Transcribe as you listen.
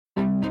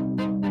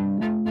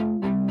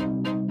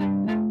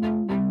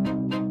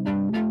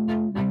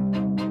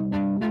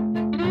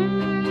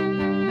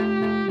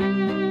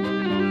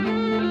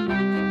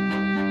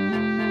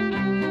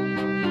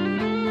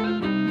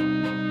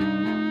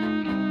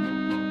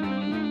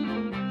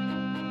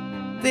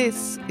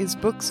This is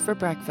Books for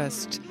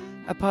Breakfast,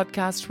 a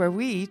podcast where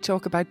we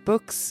talk about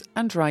books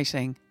and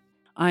writing.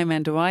 I'm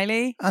Enda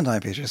Wiley. And I'm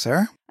Peter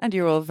Sir. And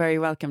you're all very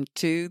welcome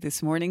to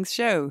this morning's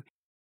show.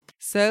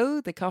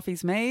 So, the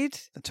coffee's made.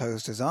 The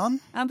toast is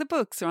on. And the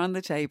books are on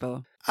the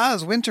table.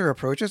 As winter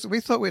approaches, we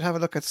thought we'd have a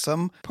look at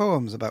some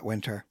poems about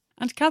winter.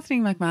 And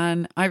Kathleen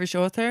McMahon, Irish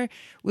author,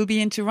 will be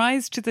in to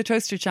Rise to the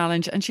Toaster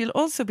Challenge, and she'll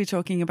also be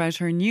talking about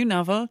her new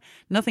novel,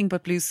 Nothing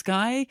But Blue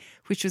Sky,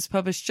 which was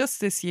published just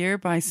this year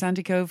by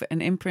Sandycove,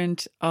 an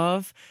imprint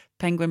of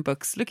Penguin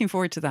Books. Looking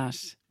forward to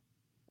that.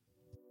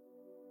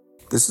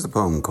 This is a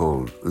poem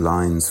called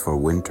Lines for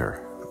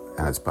Winter,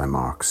 and it's by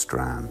Mark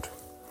Strand.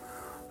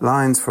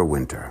 Lines for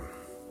Winter.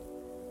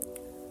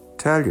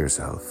 Tell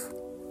yourself,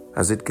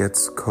 as it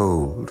gets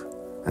cold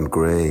and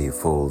grey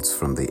falls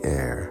from the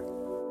air,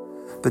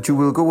 that you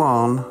will go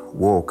on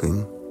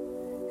walking,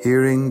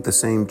 hearing the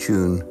same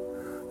tune,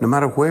 no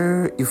matter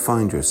where you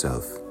find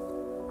yourself,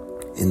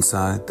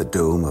 inside the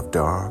dome of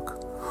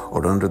dark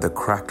or under the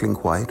crackling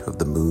white of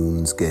the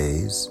moon's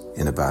gaze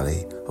in a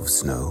valley of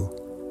snow.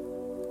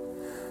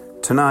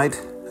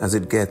 Tonight, as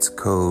it gets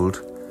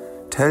cold,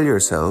 tell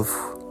yourself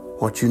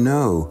what you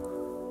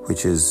know,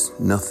 which is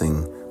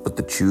nothing but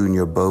the tune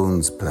your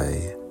bones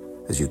play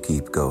as you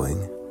keep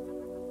going.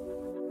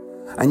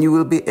 And you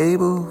will be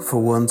able, for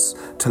once,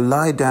 to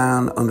lie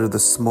down under the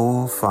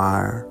small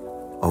fire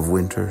of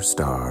winter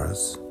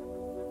stars.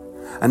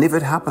 And if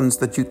it happens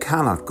that you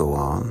cannot go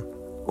on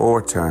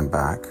or turn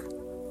back,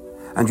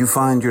 and you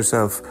find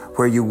yourself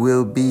where you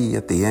will be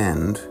at the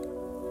end,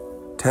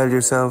 tell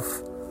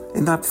yourself,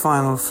 in that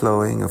final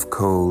flowing of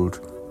cold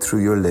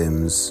through your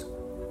limbs,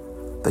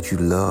 that you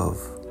love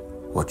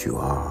what you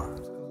are.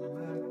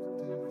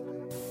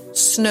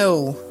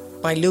 Snow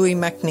by Louis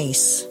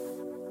MacNeice.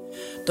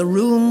 The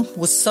room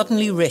was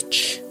suddenly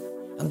rich,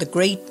 and the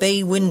great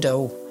bay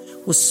window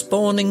was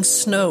spawning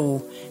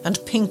snow and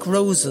pink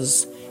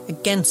roses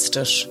against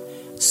it,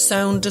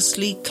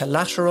 soundlessly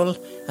collateral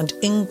and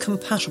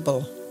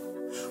incompatible.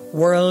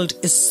 World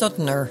is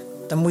suddener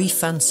than we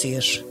fancy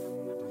it.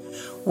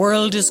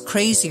 World is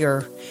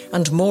crazier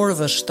and more of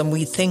it than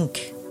we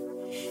think.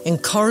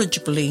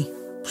 Incorrigibly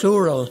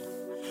plural,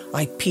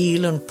 I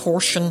peel and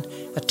portion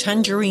a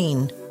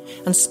tangerine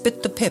and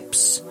spit the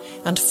pips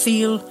and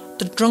feel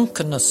the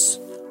drunkenness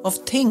of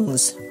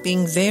things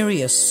being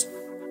various.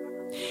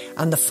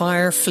 And the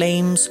fire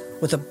flames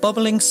with a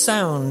bubbling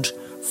sound,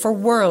 for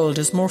world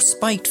is more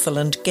spiteful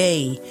and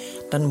gay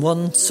than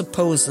one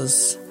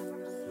supposes.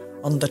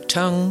 On the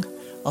tongue,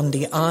 on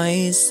the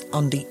eyes,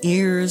 on the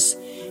ears,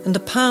 in the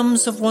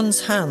palms of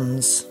one's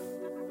hands,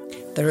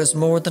 there is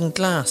more than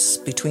glass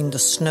between the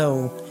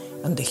snow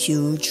and the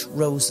huge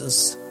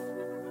roses.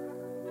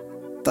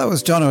 That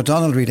was John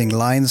O'Donnell reading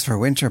Lines for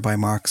Winter by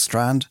Mark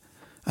Strand,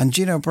 and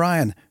Jean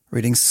O'Brien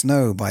reading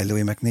Snow by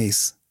Louis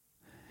MacNeice.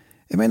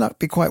 It may not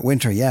be quite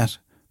winter yet,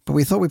 but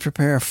we thought we'd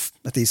prepare,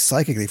 at least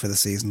psychically, for the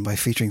season by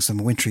featuring some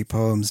wintry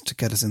poems to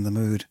get us in the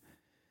mood.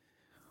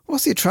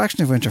 What's the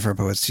attraction of winter for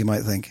poets, you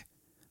might think?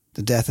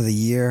 The death of the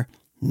year,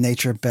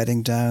 nature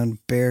bedding down,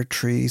 bare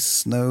trees,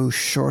 snow,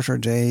 shorter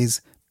days,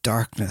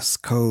 darkness,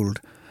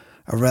 cold,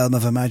 a realm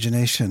of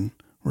imagination,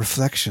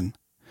 reflection.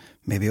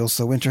 Maybe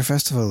also winter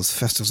festivals,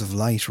 festivals of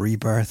light,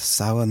 rebirth,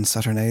 Samhain,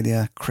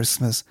 Saturnalia,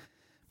 Christmas.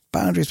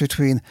 Boundaries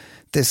between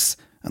this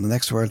and the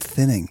next world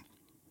thinning.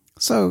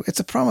 So it's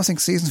a promising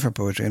season for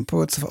poetry, and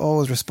poets have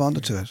always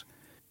responded to it.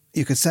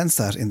 You could sense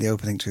that in the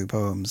opening two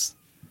poems.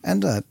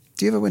 Enda,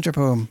 do you have a winter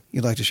poem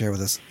you'd like to share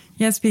with us?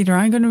 Yes, Peter,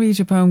 I'm going to read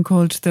a poem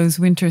called Those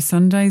Winter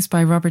Sundays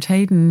by Robert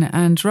Hayden.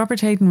 And Robert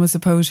Hayden was a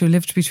poet who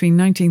lived between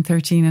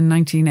 1913 and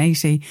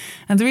 1980.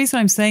 And the reason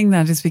I'm saying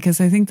that is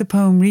because I think the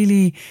poem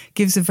really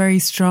gives a very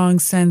strong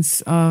sense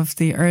of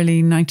the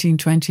early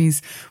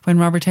 1920s when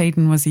Robert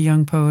Hayden was a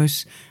young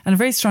poet, and a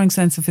very strong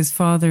sense of his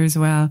father as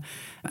well.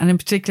 And in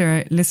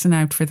particular, listen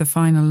out for the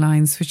final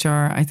lines, which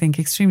are, I think,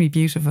 extremely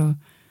beautiful.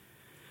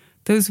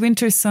 Those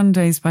Winter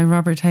Sundays by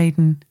Robert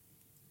Hayden.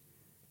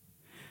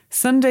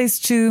 Sundays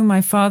too,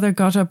 my father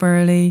got up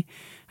early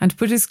and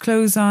put his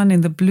clothes on in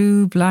the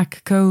blue,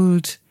 black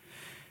cold.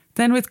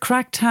 Then with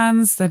cracked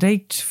hands that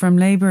ached from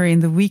labour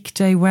in the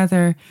weekday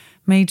weather,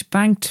 made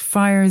banked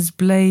fires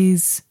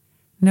blaze.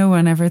 No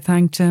one ever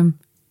thanked him.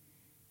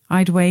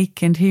 I'd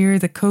wake and hear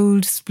the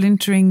cold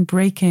splintering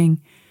breaking.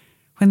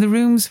 When the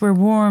rooms were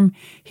warm,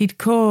 he'd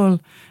call,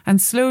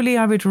 and slowly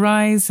I would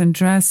rise and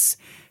dress,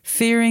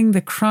 fearing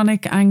the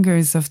chronic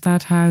angers of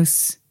that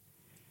house.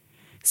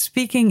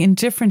 Speaking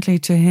indifferently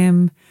to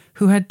him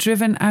who had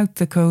driven out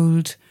the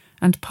cold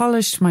and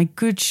polished my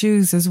good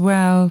shoes as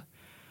well.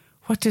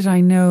 What did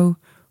I know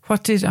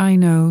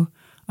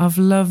of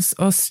love's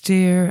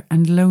austere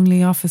and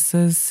lonely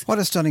offices? What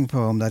a stunning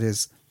poem that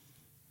is.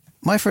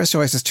 My first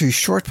choice is two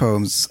short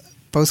poems,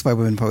 both by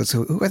women poets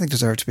who I think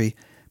deserve to be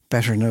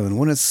better known.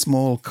 One is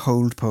Small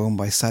Cold Poem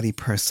by Sadie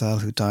Purcell,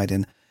 who died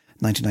in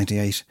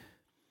 1998.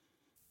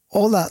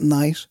 All that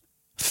night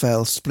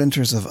fell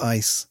splinters of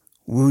ice,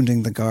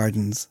 wounding the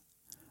gardens,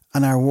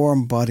 and our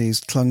warm bodies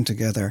clung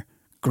together,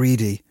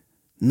 greedy,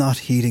 not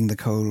heeding the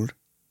cold.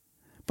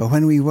 But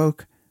when we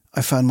woke,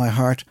 I found my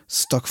heart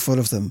stuck full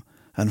of them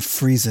and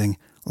freezing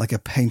like a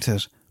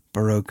painted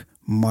Baroque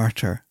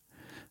martyr.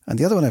 And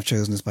the other one I've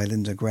chosen is by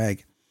Linda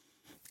Gregg,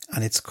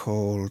 and it's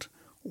called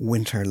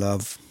Winter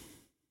Love.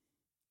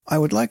 I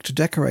would like to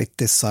decorate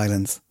this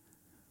silence,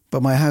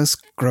 but my house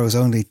grows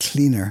only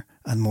cleaner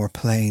and more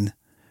plain.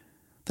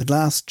 The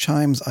glass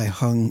chimes I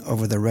hung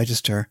over the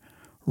register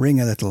ring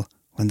a little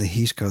when the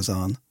heat goes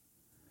on.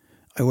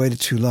 I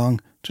waited too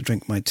long to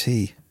drink my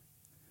tea.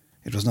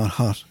 It was not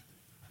hot,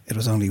 it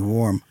was only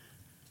warm.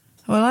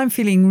 Well, I'm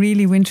feeling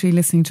really wintry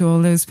listening to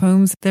all those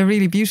poems. They're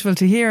really beautiful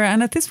to hear.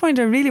 And at this point,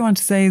 I really want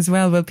to say as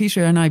well,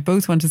 Peter and I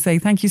both want to say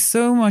thank you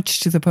so much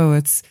to the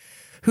poets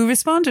who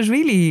responded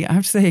really, I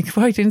have to say,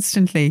 quite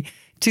instantly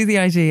to the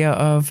idea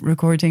of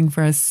recording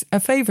for us a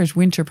favourite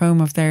winter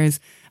poem of theirs.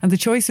 And the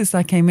choices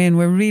that came in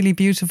were really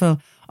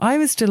beautiful. I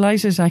was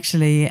delighted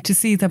actually to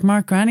see that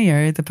Mark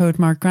Granier, the poet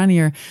Mark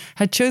Granier,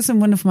 had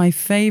chosen one of my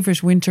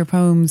favourite winter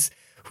poems,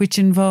 which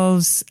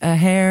involves a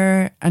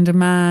hare and a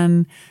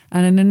man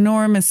and an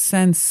enormous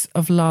sense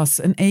of loss,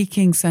 an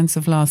aching sense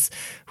of loss,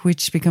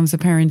 which becomes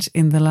apparent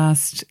in the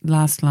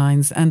last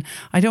lines. And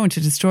I don't want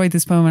to destroy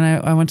this poem,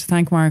 and I want to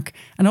thank Mark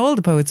and all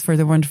the poets for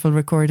their wonderful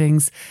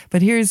recordings.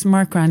 But here's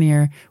Mark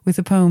Granier with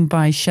a poem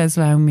by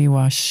Czesław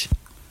Miłosz.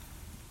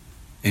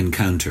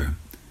 Encounter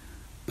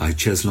by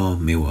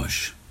Czesław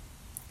Miłosz.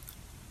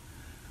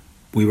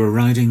 We were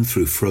riding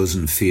through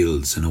frozen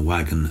fields in a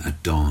wagon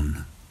at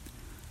dawn.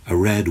 A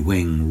red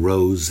wing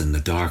rose in the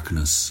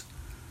darkness,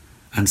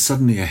 and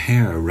suddenly a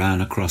hare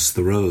ran across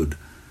the road.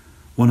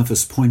 One of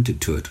us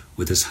pointed to it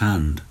with his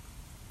hand.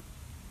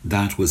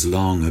 That was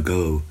long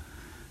ago.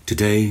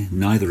 Today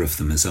neither of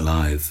them is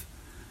alive,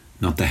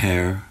 not the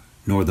hare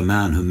nor the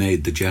man who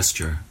made the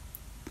gesture.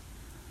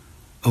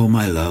 Oh,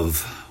 my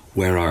love,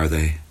 where are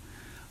they?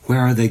 Where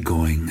are they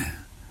going?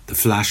 The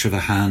flash of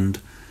a hand,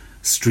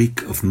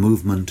 streak of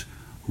movement,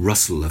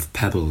 rustle of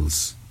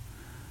pebbles.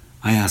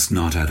 I ask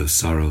not out of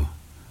sorrow,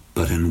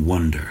 but in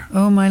wonder.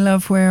 Oh, my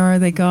love, where are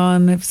they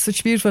gone?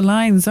 Such beautiful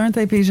lines, aren't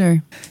they,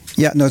 Peter?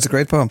 Yeah, no, it's a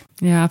great poem.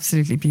 Yeah,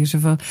 absolutely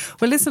beautiful.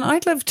 Well, listen,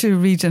 I'd love to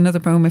read another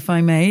poem if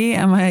I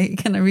may.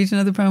 Can I read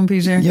another poem,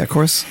 Peter? Yeah, of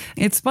course.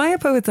 It's by a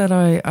poet that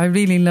I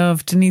really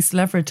love, Denise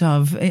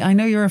Levertov. I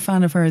know you're a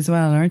fan of her as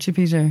well, aren't you,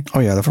 Peter? Oh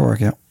yeah, I love her work,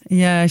 yeah.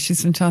 Yeah, she's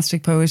a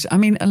fantastic poet. I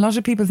mean, a lot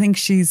of people think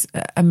she's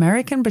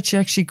American, but she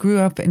actually grew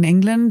up in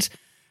England.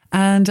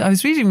 And I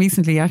was reading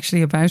recently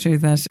actually about her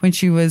that when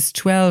she was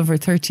 12 or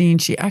 13,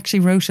 she actually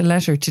wrote a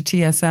letter to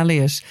T.S.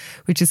 Eliot,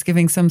 which is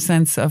giving some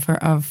sense of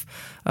her,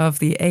 of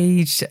the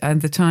age and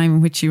the time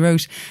in which she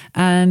wrote.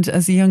 And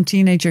as a young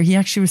teenager, he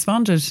actually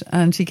responded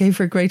and he gave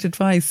her great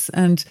advice.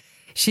 And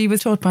she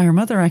was taught by her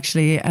mother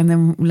actually. And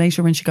then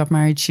later when she got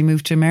married, she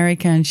moved to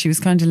America and she was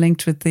kind of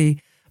linked with the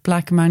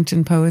Black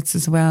Mountain poets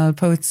as well.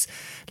 Poets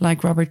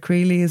like Robert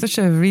Creeley is such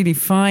a really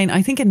fine,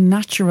 I think a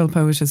natural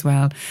poet as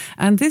well.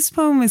 And this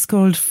poem is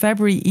called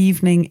February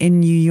Evening in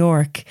New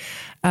York.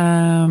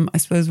 I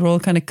suppose we're all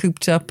kind of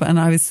cooped up and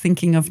I was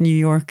thinking of New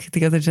York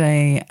the other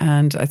day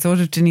and I thought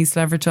of Denise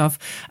Levertov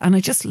and I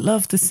just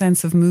love the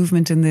sense of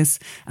movement in this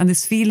and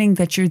this feeling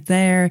that you're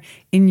there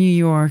in New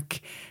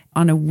York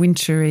on a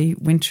wintry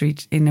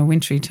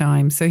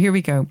time. So here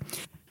we go.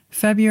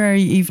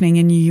 February Evening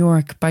in New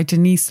York by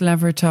Denise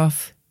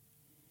Levertov.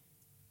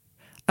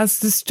 As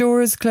the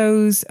stores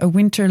close, a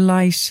winter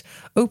light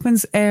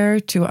opens air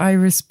to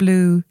iris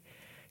blue,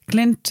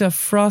 glint of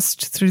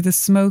frost through the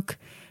smoke,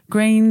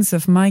 grains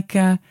of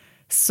mica,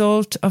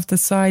 salt of the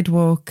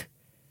sidewalk.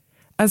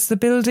 As the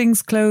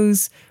buildings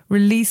close,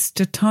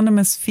 released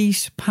autonomous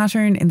feet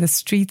pattern in the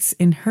streets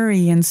in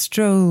hurry and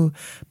stroll.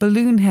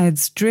 Balloon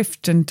heads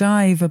drift and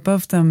dive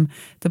above them.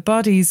 The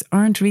bodies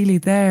aren't really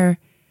there.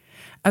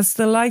 As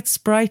the lights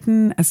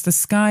brighten, as the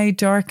sky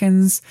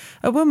darkens,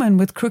 a woman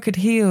with crooked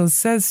heels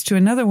says to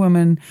another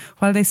woman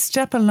while they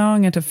step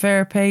along at a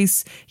fair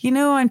pace, "You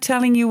know, I'm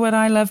telling you what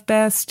I love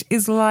best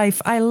is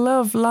life. I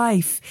love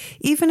life.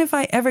 Even if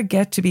I ever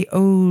get to be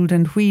old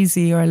and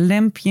wheezy or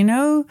limp, you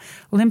know,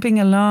 limping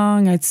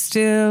along, I'd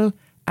still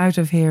out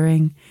of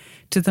hearing."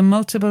 To the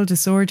multiple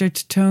disordered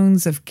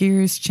tones of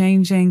gears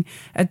changing,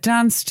 a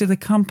dance to the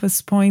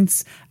compass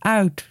points,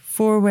 out,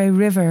 four-way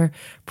river,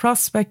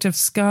 prospect of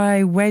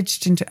sky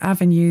wedged into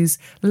avenues,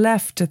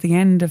 left at the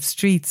end of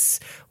streets,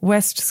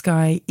 west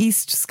sky,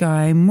 east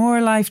sky, more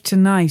life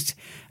tonight,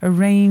 a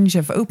range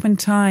of open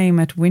time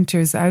at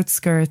winter's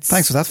outskirts.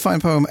 Thanks for that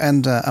fine poem.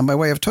 And by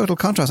way of total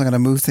contrast, I'm going to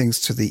move things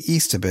to the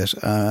east a bit.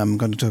 I'm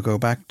going to go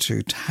back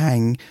to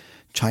Tang,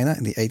 China,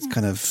 in the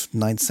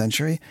 9th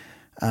century.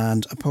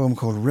 And a poem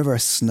called River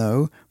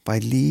Snow by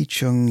Li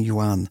Chung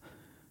Yuan.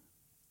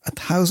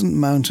 1,000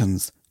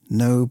 mountains,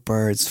 no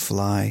birds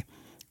fly.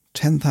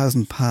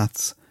 10,000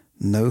 paths,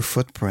 no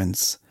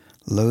footprints.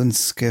 Lone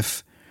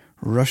skiff,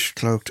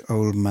 rush-cloaked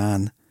old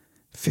man.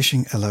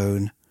 Fishing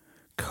alone,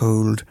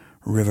 cold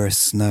river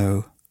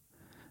snow.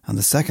 And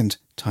the second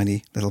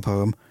tiny little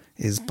poem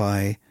is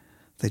by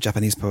the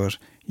Japanese poet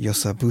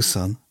Yosa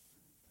Busan.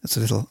 It's a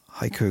little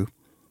haiku.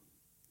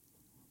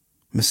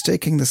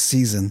 Mistaking the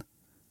season,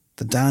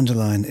 the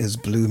dandelion is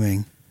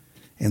blooming.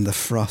 in the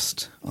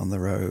frost on the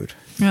road.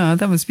 Oh,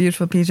 that was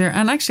beautiful, Peter.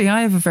 And actually,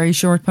 I have a very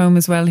short poem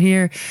as well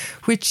here,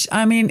 which,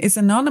 I mean, is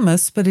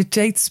anonymous, but it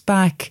dates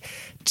back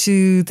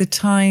to the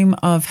time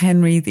of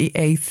Henry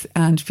VIII.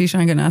 And Peter,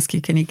 I'm going to ask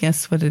you, can you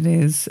guess what it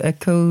is? A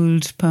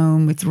cold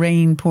poem with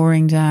rain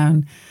pouring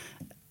down,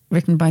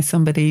 written by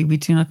somebody we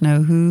do not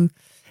know who,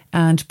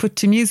 and put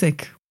to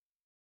music.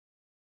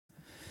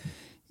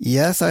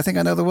 Yes, I think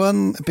I know the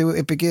one.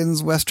 It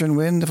begins Western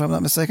Wind, if I'm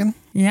not mistaken.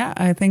 Yeah,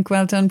 I think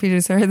well done,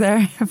 Peter Sir,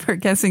 there for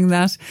guessing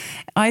that.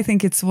 I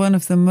think it's one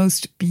of the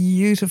most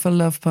beautiful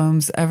love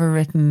poems ever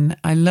written.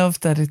 I love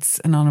that it's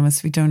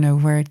anonymous. We don't know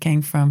where it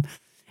came from,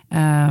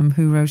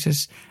 who wrote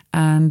it.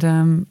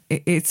 And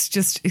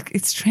it's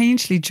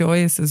strangely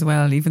joyous as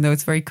well, even though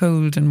it's very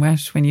cold and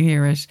wet when you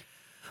hear it.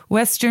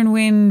 Western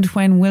wind,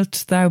 when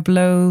wilt thou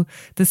blow?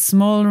 The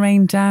small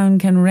rain down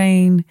can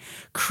rain.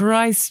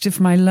 Christ, if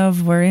my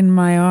love were in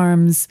my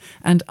arms,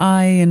 and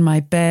I in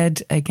my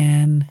bed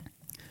again.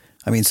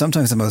 I mean,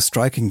 sometimes the most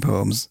striking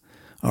poems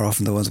are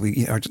often the ones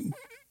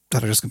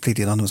that are just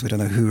completely anonymous. We don't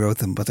know who wrote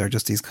them, but they're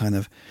just these kind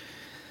of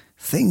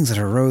things that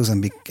arose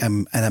and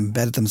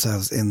embedded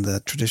themselves in the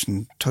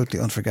tradition totally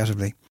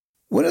unforgettably.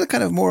 One of the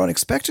kind of more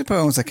unexpected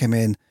poems that came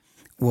in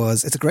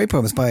it's a great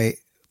poem. It's by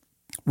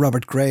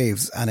Robert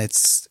Graves, and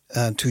it's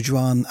To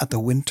Juan at the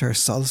Winter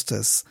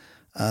Solstice,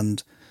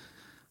 and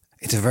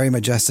it's a very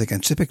majestic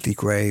and typically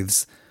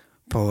Graves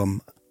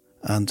poem,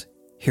 and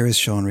here is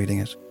Sean reading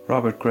it.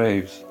 Robert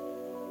Graves,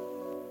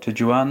 To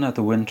Juan at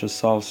the Winter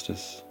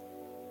Solstice.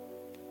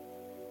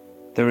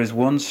 There is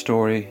one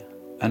story,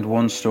 and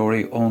one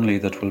story only,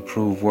 that will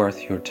prove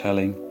worth your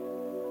telling,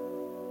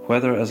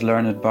 whether as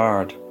learned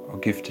bard or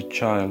gifted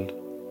child.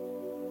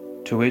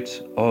 To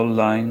it all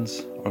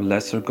lines or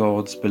lesser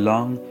gods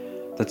belong,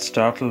 that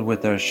startle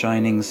with their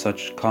shining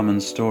such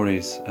common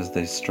stories as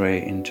they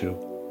stray into.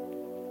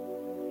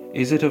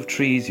 Is it of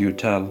trees you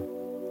tell,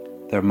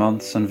 their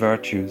months and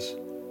virtues,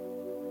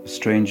 of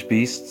strange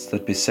beasts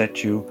that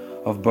beset you,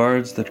 of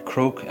birds that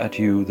croak at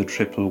you the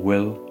triple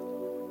will,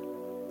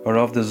 or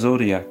of the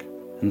zodiac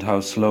and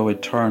how slow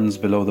it turns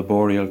below the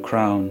boreal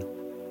crown,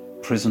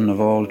 prison of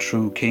all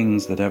true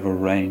kings that ever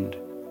reigned?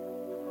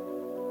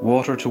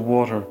 Water to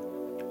water,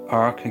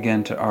 arc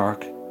again to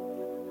arc,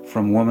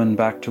 from woman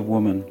back to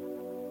woman,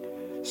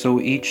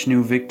 so each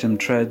new victim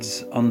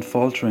treads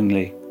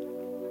unfalteringly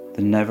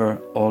the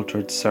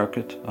never-altered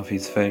circuit of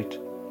his fate,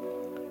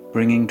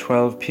 bringing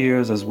 12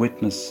 peers as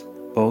witness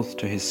both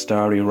to his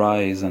starry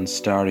rise and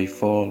starry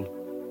fall.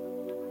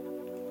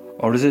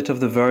 Or is it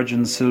of the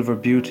virgin's silver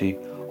beauty,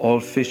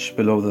 all fish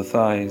below the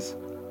thighs?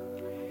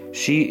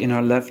 She in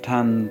her left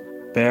hand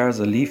bears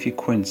a leafy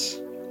quince,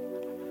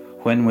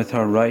 when with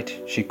her right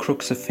she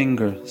crooks a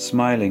finger,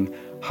 smiling,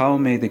 how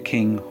may the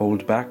king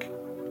hold back?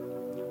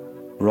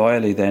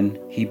 Royally then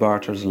he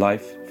barters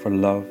life for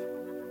love.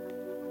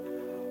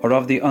 Or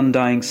of the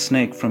undying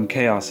snake from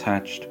chaos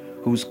hatched,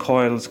 whose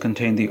coils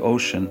contain the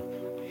ocean,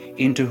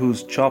 into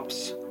whose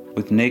chops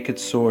with naked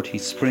sword he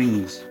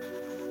springs,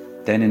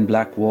 then in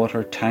black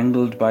water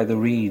tangled by the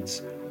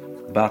reeds,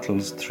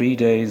 battles 3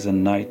 days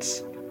and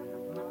nights,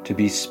 to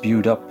be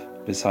spewed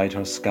up beside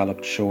her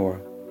scalloped shore.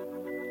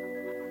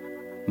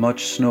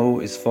 Much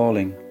snow is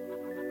falling,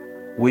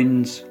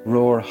 winds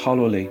roar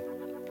hollowly,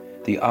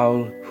 the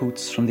owl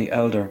hoots from the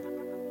elder.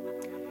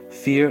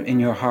 Fear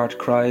in your heart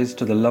cries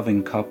to the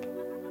loving cup,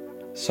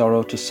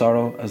 sorrow to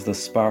sorrow as the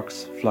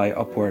sparks fly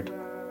upward.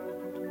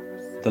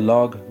 The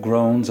log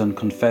groans and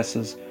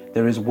confesses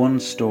there is one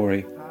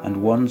story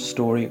and one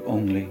story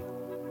only.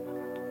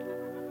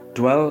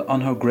 Dwell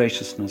on her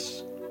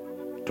graciousness,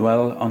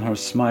 dwell on her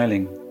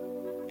smiling.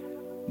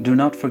 Do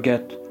not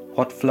forget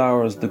what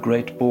flowers the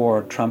great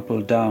boar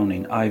trampled down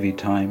in ivy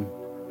time.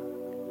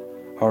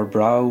 Her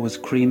brow was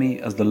creamy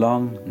as the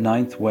long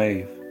 9th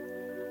wave.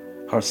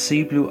 Her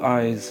sea-blue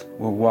eyes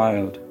were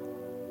wild,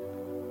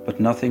 but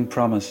nothing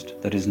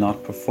promised that is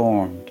not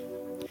performed.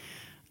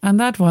 And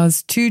that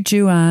was To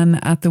Juan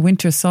at the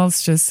Winter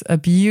Solstice, a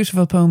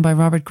beautiful poem by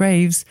Robert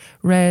Graves,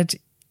 read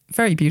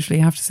very beautifully,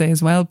 I have to say,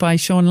 as well, by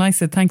Sean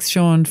Lycett. Thanks,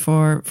 Sean,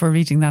 for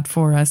reading that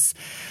for us.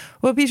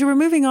 Well, Peter, we're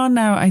moving on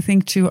now, I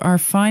think, to our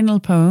final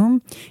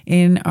poem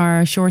in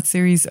our short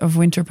series of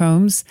winter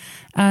poems.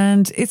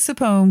 And it's a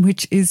poem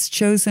which is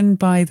chosen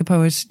by the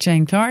poet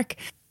Jane Clark.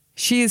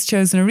 She has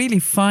chosen a really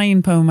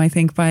fine poem, I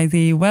think, by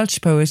the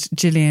Welsh poet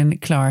Gillian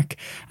Clarke.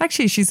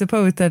 Actually, she's a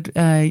poet that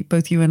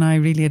both you and I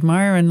really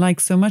admire and like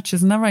so much.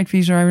 Isn't that right,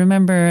 Peter? I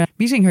remember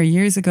meeting her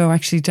years ago,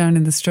 actually, down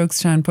in the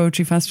Strokestown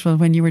Poetry Festival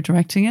when you were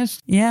directing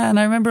it. Yeah, and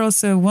I remember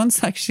also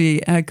once actually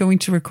going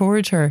to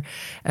record her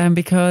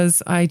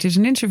because I did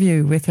an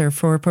interview with her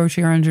for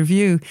Poetry Ireland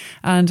Review.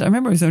 And I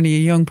remember I was only a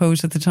young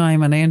poet at the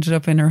time, and I ended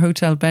up in her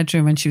hotel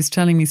bedroom and she was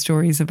telling me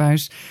stories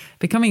about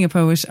becoming a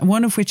poet,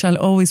 one of which I'll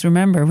always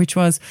remember, which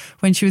was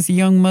when she was a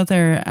young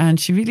mother and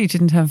she really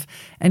didn't have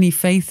any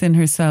faith in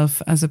herself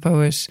as a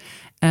poet.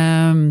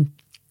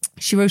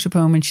 She wrote a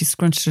poem and she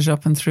scrunched it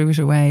up and threw it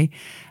away.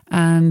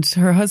 And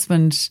her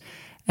husband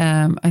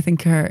I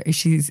think her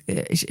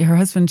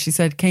husband, she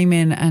said, came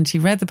in and he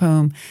read the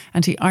poem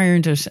and he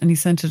ironed it and he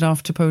sent it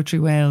off to Poetry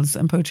Wales,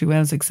 and Poetry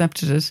Wales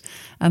accepted it,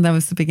 and that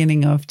was the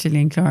beginning of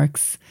Gillian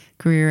Clarke's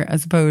career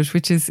as a poet,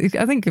 which is,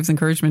 I think, gives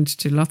encouragement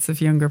to lots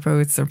of younger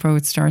poets or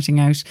poets starting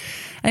out.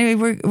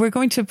 Anyway, we're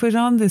going to put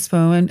on this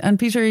poem, and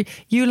Peter,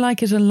 you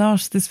like it a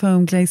lot, this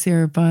poem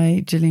Glacier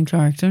by Gillian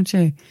Clarke, don't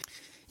you?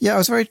 Yeah, I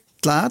was very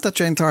glad that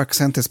Jane Clarke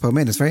sent this poem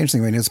in. It's very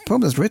interesting. It's a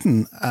poem that's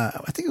written,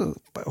 I think a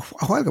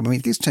while ago,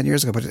 at least 10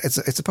 years ago, but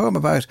it's a poem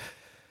about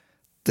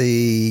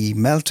the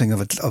melting of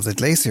the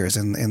glaciers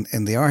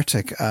in the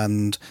Arctic,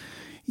 and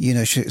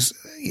she's,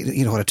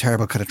 what a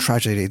terrible kind of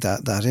tragedy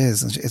that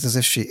is. And it's as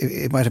if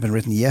it might have been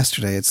written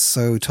yesterday. It's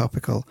so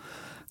topical,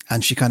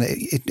 and she kind of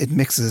it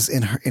mixes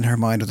in her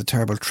mind with the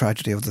terrible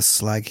tragedy of the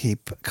slag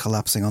heap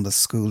collapsing on the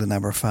school in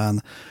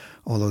Aberfan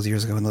all those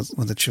years ago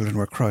when the children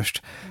were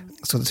crushed.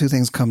 So the two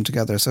things come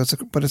together. So it's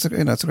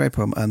a great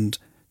poem, and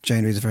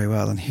Jane reads it very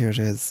well. And here it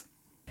is.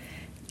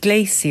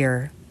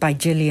 Glacier by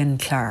Gillian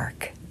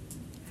Clarke.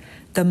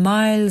 The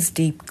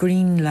miles-deep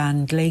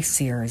Greenland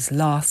glaciers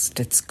lost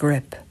its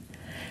grip,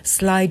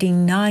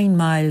 sliding 9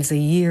 miles a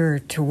year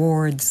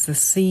towards the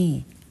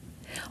sea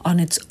on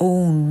its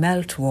own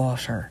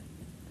meltwater.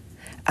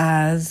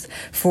 As,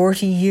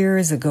 40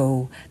 years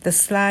ago, the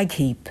slag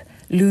heap,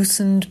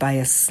 loosened by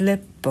a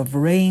slip of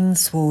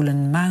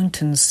rain-swollen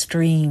mountain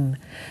stream,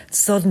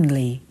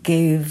 suddenly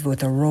gave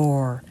with a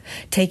roar,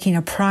 taking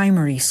a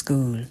primary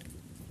school,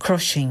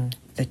 crushing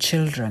the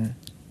children.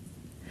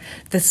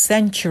 The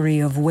century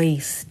of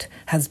waste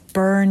has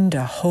burned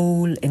a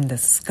hole in the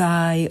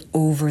sky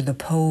over the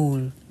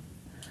pole.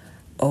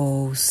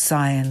 Oh,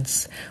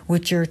 science,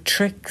 with your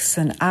tricks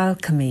and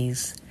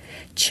alchemies,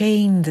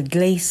 chain the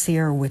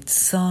glacier with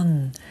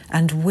sun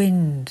and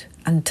wind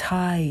and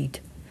tide.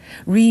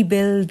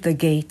 Rebuild the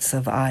gates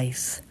of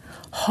ice,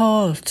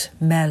 halt,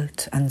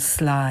 melt and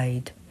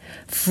slide,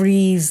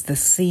 freeze the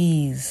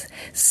seas,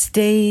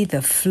 stay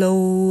the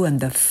flow and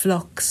the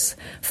flux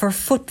for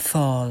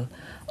footfall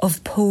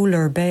of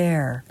polar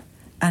bear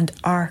and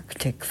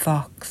Arctic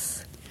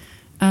fox.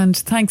 And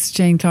thanks,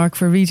 Jane Clarke,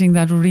 for reading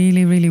that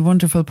really, really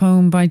wonderful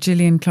poem by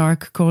Gillian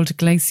Clarke called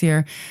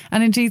Glacier.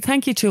 And indeed,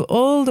 thank you to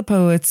all the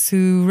poets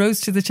who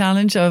rose to the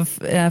challenge of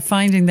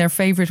finding their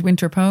favourite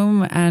winter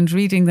poem and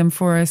reading them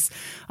for us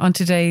on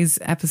today's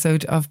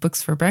episode of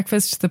Books for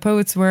Breakfast. The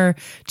poets were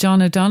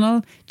John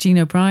O'Donnell, Jean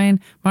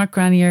O'Brien, Mark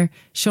Granier,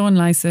 Sean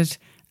Lycett,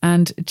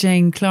 and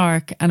Jane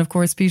Clarke. And of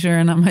course, Peter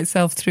and I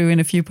myself threw in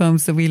a few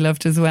poems that we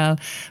loved as well.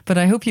 But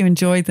I hope you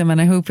enjoyed them, and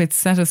I hope it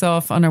set us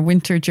off on our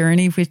winter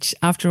journey, which,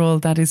 after all,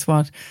 that is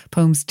what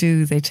poems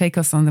do. They take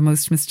us on the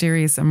most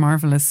mysterious and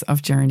marvellous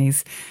of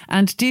journeys.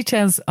 And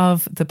details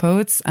of the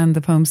poets and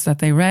the poems that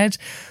they read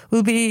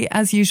will be,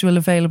 as usual,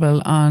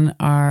 available on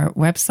our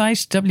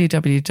website,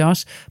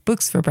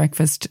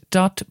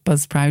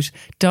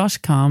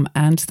 www.booksforbreakfast.buzzsprout.com.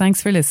 And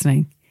thanks for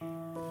listening.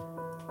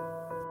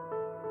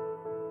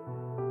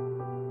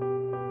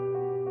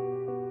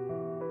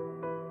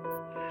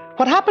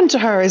 What happened to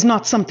her is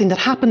not something that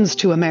happens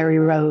to a Mary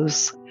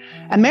Rose.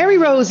 A Mary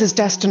Rose is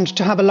destined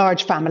to have a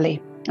large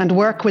family and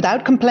work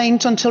without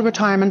complaint until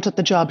retirement at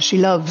the job she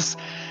loves,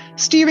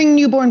 steering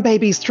newborn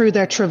babies through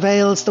their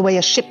travails the way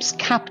a ship's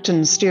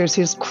captain steers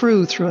his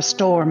crew through a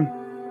storm.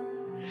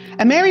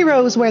 A Mary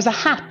Rose wears a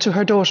hat to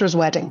her daughter's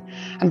wedding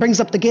and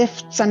brings up the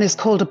gifts and is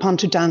called upon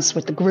to dance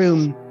with the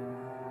groom.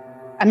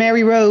 A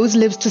Mary Rose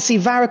lives to see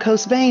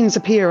varicose veins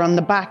appear on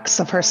the backs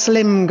of her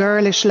slim,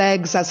 girlish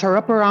legs as her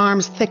upper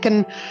arms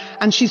thicken,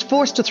 and she's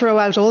forced to throw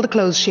out all the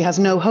clothes she has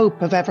no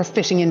hope of ever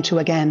fitting into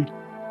again.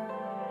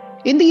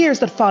 In the years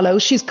that follow,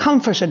 she's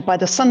comforted by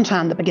the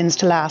suntan that begins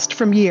to last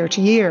from year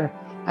to year,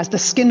 as the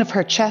skin of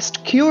her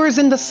chest cures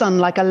in the sun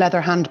like a leather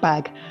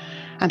handbag,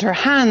 and her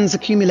hands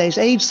accumulate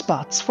age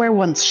spots where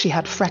once she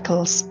had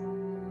freckles.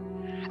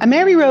 A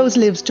Mary Rose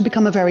lives to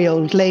become a very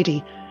old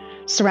lady,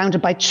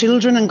 surrounded by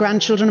children and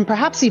grandchildren and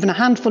perhaps even a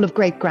handful of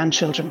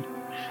great-grandchildren.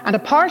 And a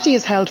party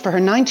is held for her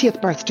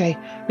 90th birthday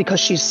because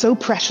she's so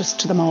precious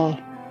to them all.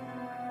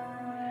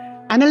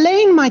 An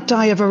Elaine might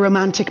die of a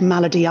romantic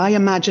malady. I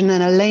imagine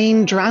an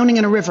Elaine drowning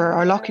in a river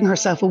or locking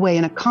herself away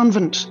in a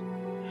convent.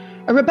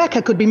 A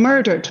Rebecca could be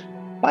murdered,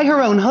 by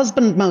her own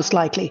husband most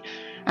likely,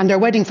 and their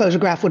wedding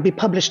photograph would be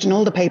published in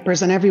all the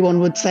papers and everyone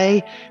would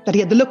say that he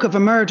had the look of a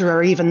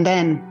murderer even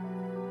then.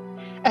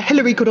 A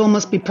Hillary could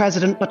almost be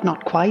president, but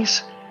not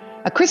quite.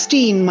 A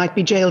Christine might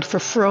be jailed for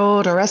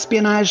fraud or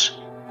espionage,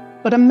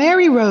 but a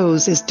Mary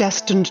Rose is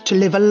destined to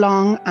live a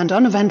long and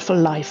uneventful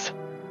life.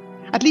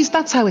 At least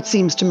that's how it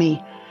seems to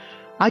me.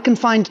 I can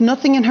find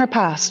nothing in her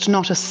past,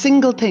 not a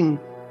single thing,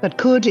 that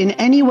could in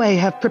any way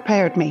have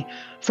prepared me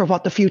for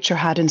what the future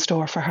had in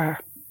store for her.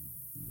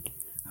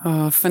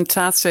 Oh,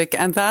 fantastic.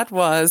 And that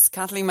was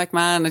Kathleen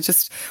McMahon,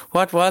 just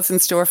what was in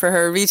store for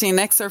her, reading an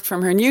excerpt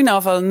from her new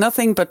novel,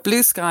 Nothing But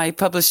Blue Sky,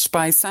 published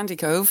by Sandy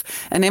Cove,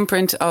 an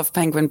imprint of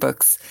Penguin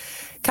Books.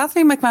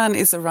 Kathleen McMahon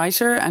is a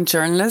writer and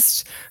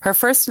journalist. Her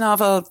first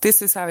novel,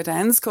 This Is How It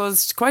Ends,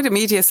 caused quite a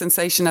media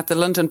sensation at the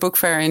London Book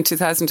Fair in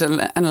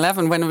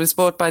 2011 when it was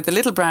bought by the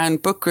Little Brown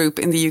Book Group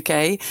in the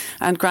UK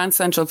and Grand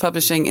Central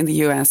Publishing in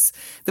the US.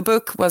 The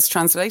book was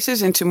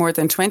translated into more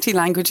than 20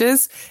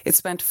 languages. It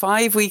spent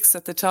 5 weeks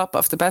at the top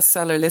of the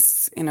bestseller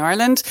lists in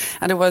Ireland,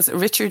 and it was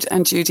Richard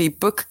and Judy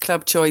Book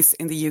Club Choice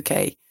in the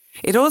UK.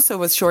 It also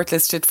was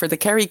shortlisted for the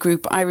Kerry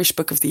Group Irish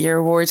Book of the Year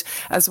Award,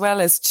 as well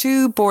as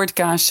 2 Bord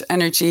Gáis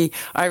Energy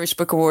Irish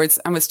Book Awards,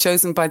 and was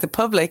chosen by the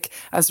public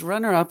as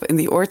runner-up in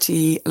the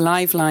RTE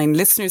Liveline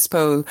Listeners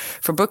Poll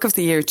for Book of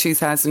the Year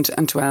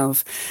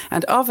 2012.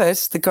 And of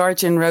it, The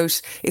Guardian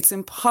wrote, "It's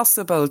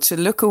impossible to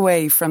look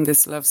away from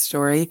this love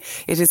story.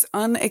 It is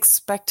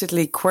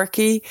unexpectedly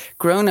quirky,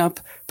 grown-up,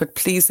 but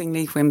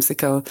pleasingly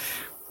whimsical."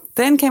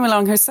 Then came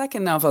along her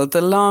second novel,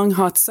 The Long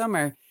Hot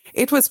Summer.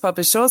 It was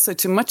published also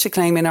to much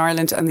acclaim in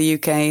Ireland and the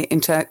UK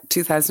in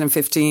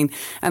 2015,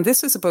 and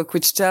this was a book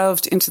which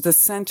delved into the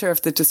centre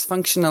of the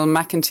dysfunctional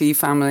McEntee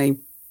family.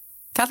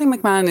 Kathleen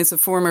McMahon is a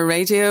former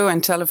radio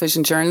and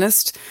television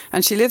journalist,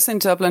 and she lives in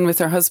Dublin with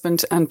her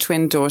husband and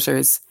twin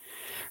daughters.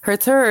 Her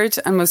third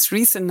and most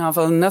recent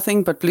novel,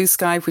 Nothing But Blue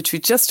Sky, which we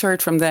just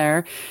heard from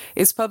there,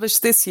 is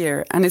published this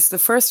year and is the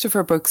first of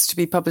her books to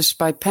be published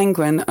by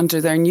Penguin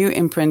under their new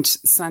imprint,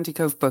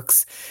 Sandycove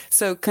Books.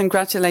 So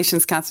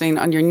congratulations, Kathleen,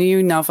 on your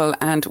new novel,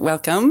 and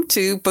welcome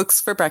to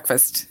Books for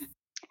Breakfast.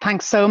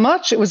 Thanks so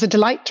much. It was a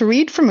delight to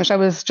read from it. I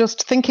was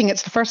just thinking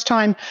it's the first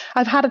time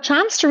I've had a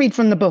chance to read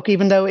from the book,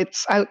 even though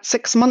it's out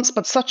 6 months,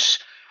 but such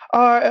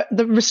are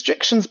the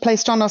restrictions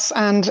placed on us.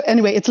 And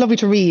anyway, it's lovely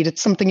to read.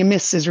 It's something you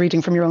miss, is reading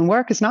from your own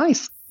work. It's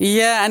nice.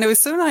 Yeah, and it was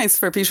so nice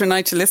for Peter and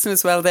I to listen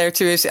as well there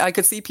to it. I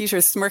could see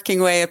Peter smirking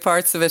away at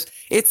parts of it.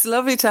 It's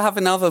lovely to have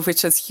a novel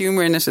which has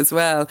humour in it as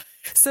well.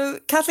 So,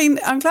 Kathleen,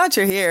 I'm glad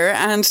you're here.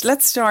 And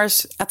let's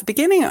start at the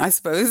beginning, I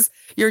suppose.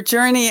 Your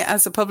journey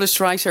as a published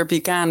writer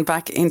began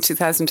back in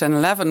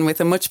 2011 with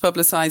a much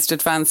publicised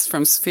advance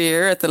from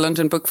Sphere at the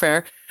London Book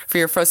Fair for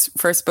your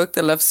first book,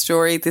 The Love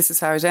Story, This Is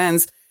How It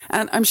Ends.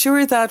 And I'm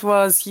sure that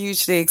was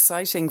hugely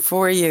exciting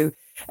for you.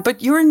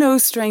 But you're no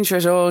stranger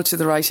at all to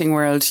the writing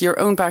world. Your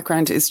own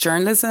background is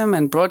journalism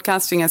and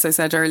broadcasting, as I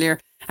said earlier.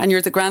 And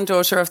you're the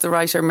granddaughter of the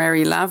writer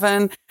Mary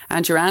Lavin.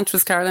 And your aunt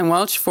was Caroline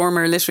Walsh,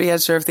 former literary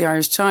editor of the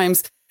Irish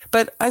Times.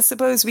 But I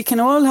suppose we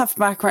can all have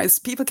backgrounds.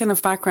 People can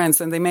have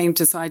backgrounds and they may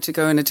decide to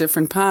go in a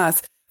different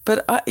path.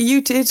 But you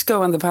did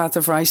go on the path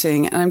of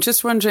writing. And I'm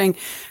just wondering,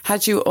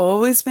 had you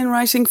always been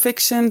writing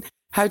fiction?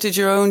 How did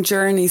your own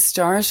journey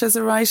start as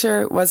a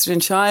writer? Was it in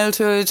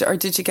childhood, or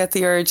did you get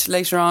the urge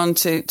later on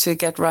to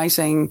get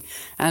writing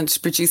and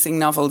producing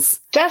novels?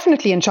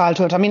 Definitely in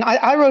childhood. I mean,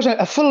 I wrote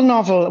a full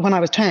novel when I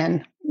was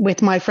 10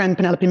 with my friend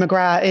Penelope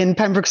McGrath in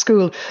Pembroke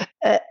School,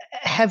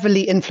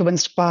 heavily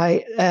influenced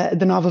by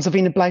the novels of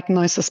Enid Blyton,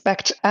 I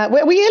suspect.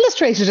 We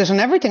illustrated it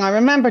and everything. I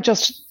remember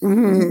just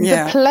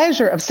the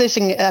pleasure of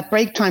sitting at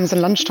break times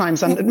and lunch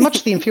times, and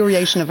much the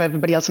infuriation of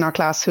everybody else in our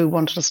class who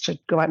wanted us to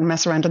go out and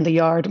mess around in the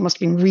yard. It must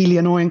have been really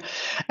annoying.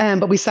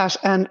 But we sat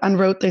and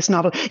wrote this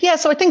novel. Yeah,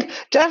 so I think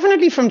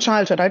definitely from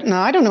childhood.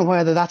 I don't know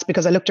whether that's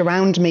because I looked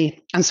around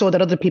me and saw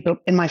that other people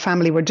in my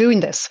family were doing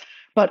this.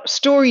 But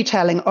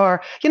storytelling,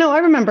 or, I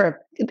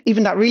remember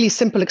even that really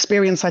simple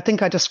experience. I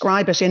think I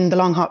describe it in The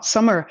Long Hot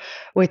Summer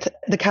with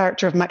the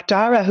character of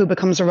MacDara, who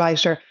becomes a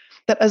writer,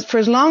 that for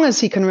as long as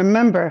he can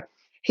remember,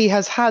 he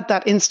has had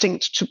that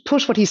instinct to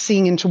put what he's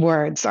seeing into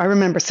words. I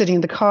remember sitting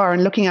in the car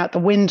and looking out the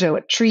window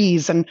at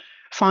trees and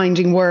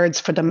finding words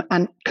for them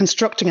and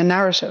constructing a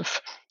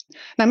narrative.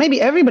 Now,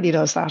 maybe everybody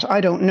does that. I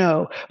don't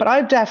know. But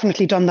I've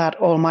definitely done that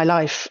all my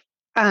life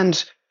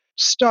and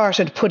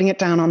started putting it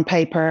down on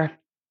paper.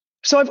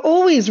 So I've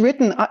always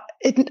written.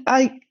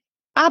 I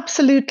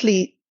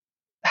absolutely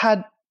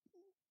had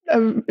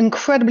an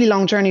incredibly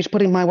long journey to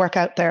putting my work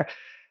out there.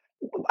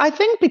 I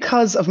think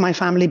because of my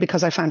family,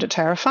 because I found it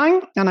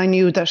terrifying, and I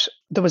knew that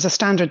there was a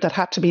standard that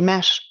had to be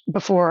met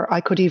before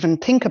I could even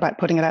think about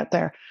putting it out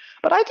there.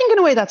 But I think in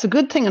a way that's a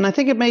good thing, and I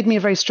think it made me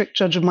a very strict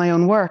judge of my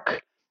own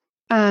work.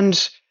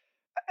 And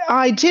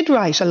I did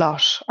write a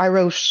lot. I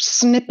wrote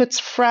snippets,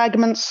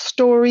 fragments,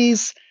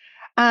 stories,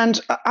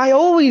 and I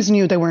always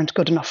knew they weren't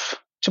good enough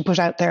to put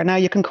out there. Now,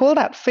 you can call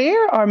that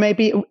fear, or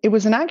maybe it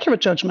was an accurate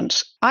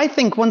judgment. I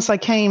think once I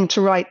came to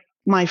write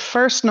my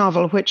first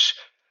novel, which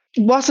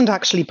wasn't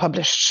actually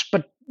published,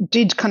 but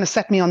did kind of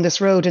set me on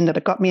this road in that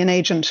it got me an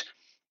agent,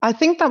 I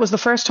think that was the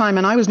first time,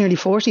 and I was nearly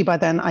 40 by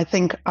then, I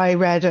think I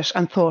read it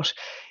and thought,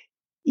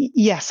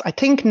 yes, I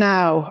think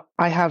now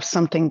I have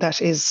something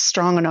that is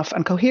strong enough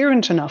and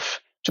coherent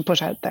enough to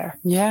put out there.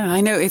 Yeah,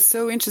 I know. It's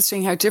so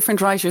interesting how different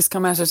writers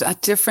come at it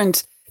at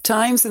different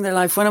times in their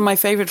life. One of my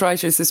favourite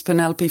writers is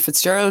Penelope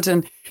Fitzgerald,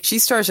 and she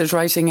started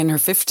writing in her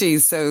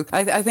 50s. So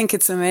I think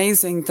it's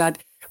amazing that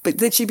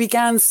she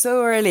began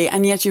so early,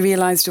 and yet you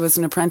realised it was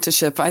an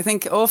apprenticeship. I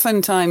think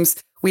oftentimes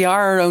we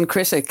are our own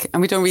critic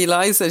and we don't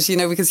realise it,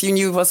 because you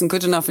knew it wasn't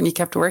good enough and you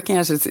kept working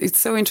at it.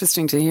 It's so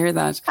interesting to hear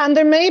that. And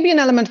there may be an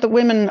element that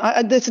women,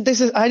 I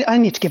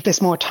need to give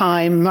this more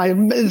time.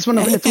 It's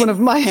one of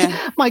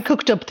my my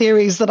cooked up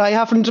theories that I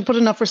haven't put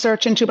enough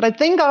research into. But I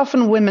think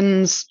often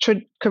women's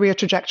career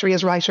trajectory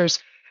as writers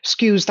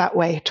skews that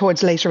way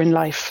towards later in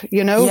life,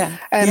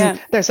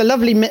 There's a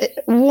lovely,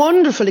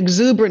 wonderful,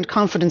 exuberant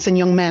confidence in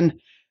young men,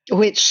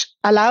 which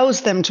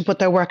allows them to put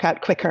their work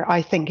out quicker,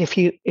 I think,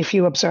 if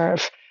you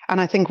observe. And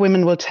I think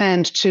women will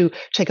tend to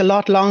take a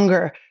lot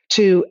longer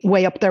to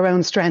weigh up their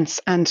own strengths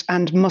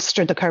and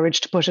muster the courage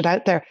to put it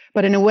out there.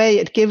 But in a way,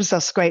 it gives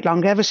us great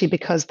longevity,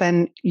 because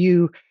then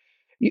a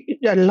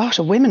lot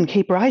of women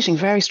keep writing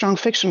very strong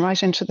fiction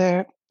right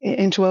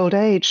into old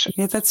age.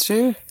 Yeah, that's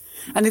true.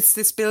 And it's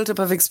this build-up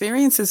of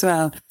experience as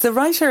well. The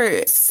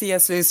writer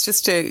C.S. Lewis,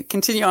 just to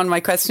continue on my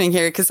questioning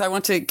here, because I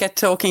want to get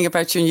talking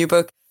about your new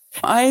book.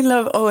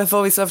 I've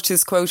always loved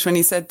his quote when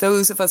he said,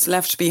 those of us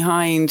left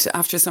behind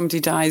after somebody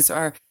dies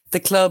are the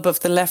club of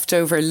the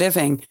leftover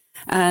living.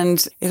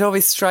 And it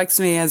always strikes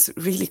me as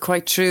really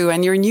quite true.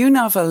 And your new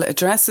novel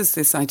addresses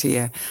this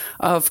idea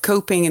of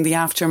coping in the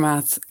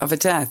aftermath of a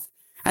death.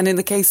 And in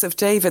the case of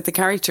David, the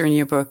character in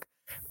your book,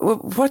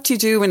 what do you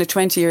do when a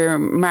 20-year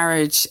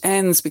marriage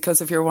ends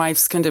because of your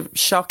wife's kind of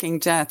shocking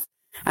death?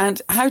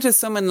 And how does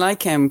someone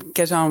like him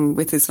get on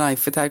with his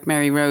life without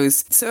Mary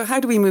Rose? So how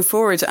do we move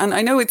forward? And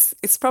I know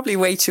it's probably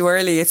way too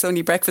early. It's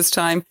only breakfast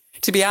time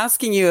to be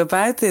asking you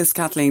about this,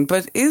 Kathleen.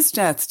 But is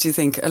death, do you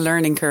think, a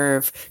learning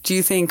curve? Do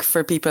you think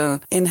for people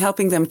in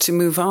helping them to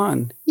move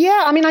on?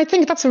 Yeah, I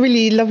think that's a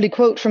really lovely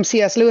quote from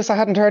C.S. Lewis. I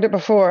hadn't heard it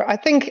before. I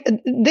think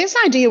this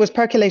idea was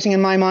percolating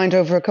in my mind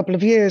over a couple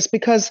of years,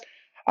 because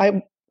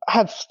I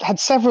have had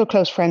several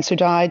close friends who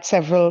died,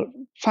 several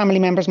family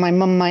members, my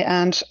mum, my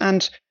aunt,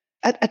 and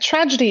a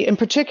tragedy, in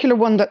particular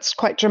one that's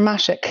quite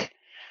dramatic,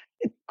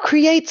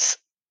 creates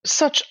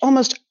such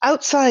almost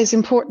outsized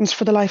importance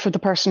for the life of the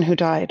person who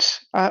died.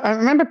 I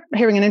remember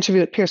hearing an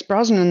interview with Pierce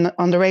Brosnan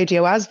on the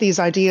radio as these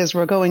ideas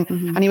were going,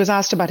 and he was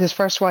asked about his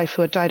first wife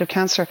who had died of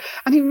cancer.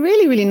 And he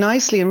really, really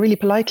nicely and really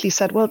politely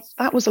said, well,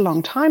 that was a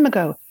long time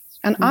ago,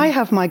 and I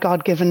have my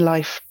God-given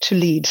life to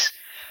lead.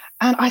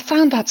 And I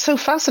found that so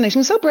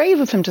fascinating, so brave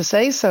of him to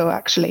say so,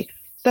 actually.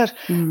 That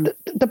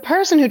the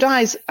person who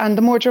dies, and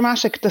the more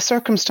dramatic the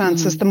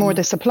circumstances, the more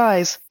this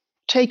applies,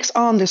 takes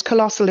on this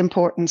colossal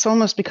importance,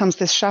 almost becomes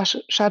this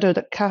shadow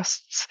that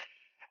casts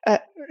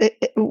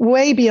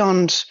way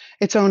beyond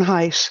its own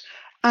height.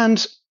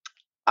 And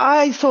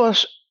I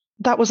thought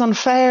that was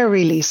unfair,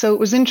 really. So it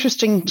was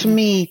interesting to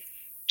me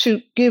to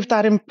give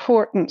that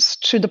importance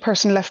to the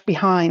person left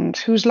behind,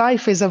 whose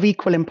life is of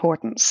equal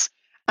importance.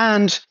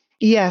 And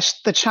yet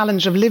the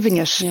challenge of living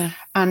it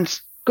and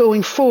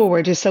going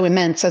forward is so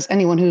immense, as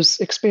anyone who's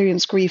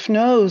experienced grief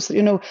knows.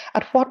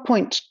 At what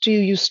point do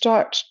you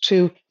start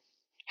to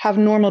have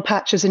normal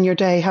patches in your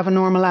day, have a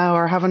normal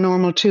hour, have a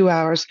normal 2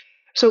 hours?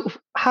 So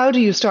how do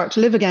you start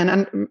to live again?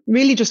 And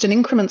really just in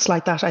increments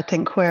like that, I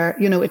think, where,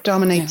 it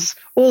dominates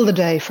all the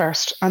day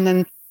first. And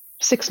then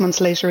 6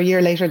 months later, a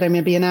year later, there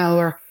may be an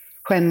hour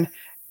when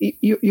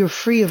you're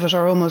free of it,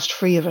 or almost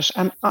free of it.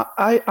 And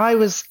I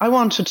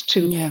wanted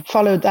to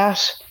follow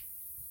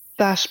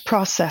that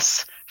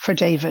process for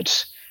David,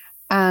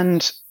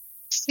 and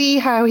see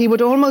how he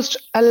would almost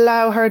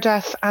allow her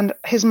death and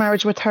his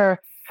marriage with her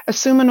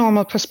assume a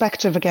normal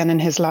perspective again in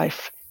his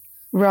life,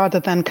 rather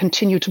than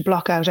continue to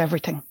block out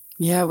everything.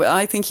 Yeah, well,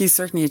 I think he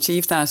certainly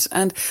achieved that.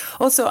 And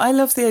also, I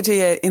love the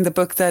idea in the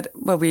book that,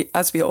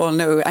 as we all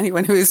know,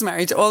 anyone who is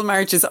married, all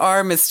marriages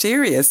are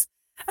mysterious.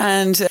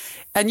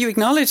 And you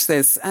acknowledge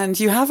this, and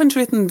you haven't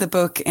written the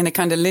book in a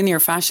kind of linear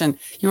fashion.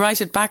 You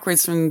write it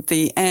backwards from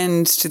the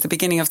end to the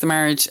beginning of the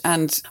marriage.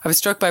 And I was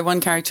struck by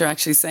one character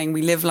actually saying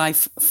we live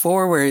life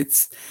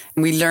forwards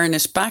and we learn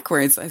it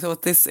backwards. I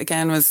thought this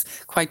again was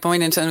quite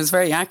poignant and was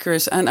very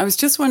accurate. And I was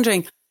just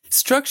wondering,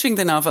 structuring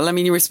the novel,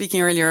 you were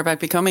speaking earlier about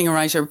becoming a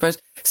writer, but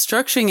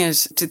structuring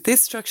it, did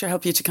this structure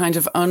help you to kind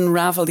of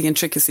unravel the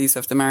intricacies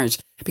of the marriage?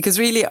 Because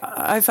really,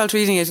 I felt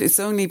reading it, it's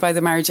only by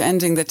the marriage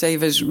ending that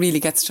David really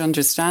gets to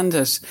understand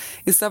it.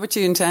 Is that what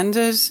you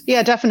intended?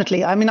 Yeah,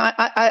 definitely. I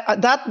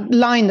that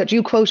line that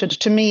you quoted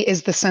to me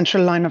is the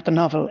central line of the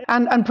novel.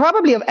 And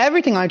probably of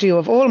everything I do,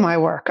 of all my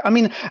work.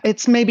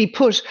 It's maybe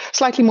put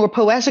slightly more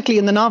poetically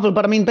in the novel,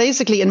 but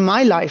basically in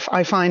my life,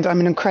 I find I'm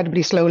an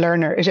incredibly slow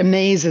learner. It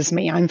amazes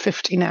me, I'm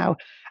 50 now,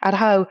 at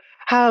how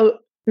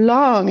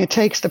long it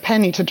takes the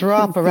penny to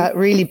drop about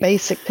really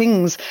basic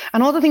things,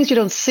 and all the things you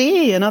don't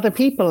see in other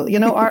people.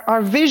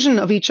 Our vision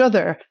of each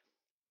other,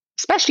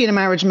 especially in a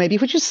marriage maybe,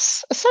 which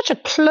is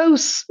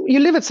you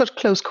live at such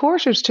close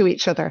quarters to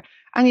each other,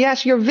 and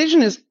yet your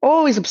vision is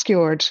always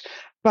obscured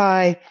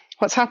by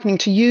what's happening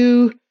to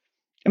you,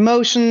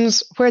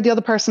 emotions, where the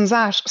other person's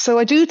at. So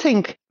I do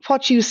think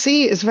what you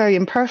see is very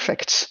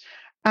imperfect,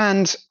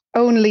 and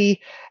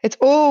it's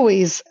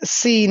always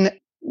seen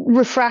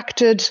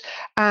refracted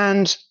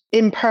and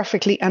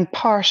imperfectly and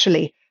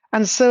partially.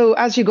 And so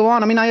as you go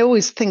on, I mean, I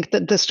always think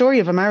that the story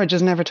of a marriage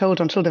is never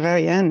told until the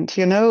very end,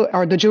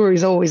 or the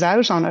jury's always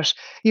out on it.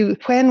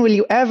 When will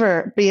you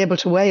ever be able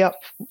to weigh up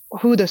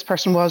who this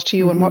person was to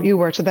you and what you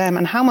were to them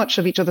and how much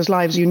of each other's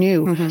lives you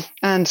knew?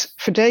 And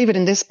for David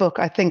in this book,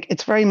 I think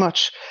it's very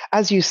much,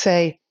 as you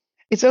say,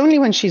 it's only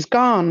when she's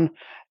gone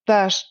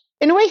that,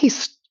 in a way,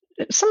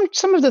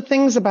 some of the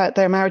things about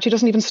their marriage he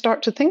doesn't even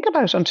start to think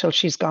about until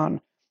she's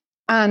gone,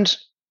 and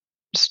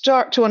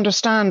start to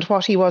understand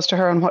what he was to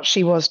her and what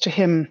she was to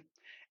him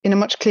in a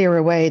much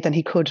clearer way than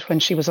he could when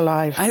she was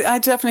alive. I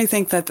definitely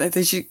think that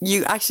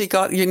you actually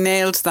you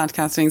nailed that,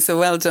 Kathleen, so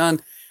well done.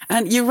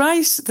 And you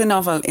write the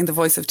novel in the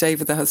voice of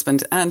David, the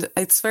husband, and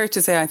it's fair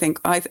to say, I think,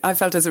 I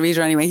felt as a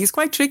reader anyway, he's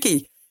quite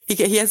tricky.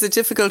 He has a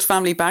difficult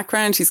family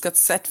background, he's got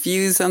set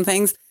views on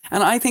things,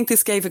 and I think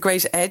this gave a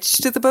great edge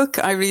to the book.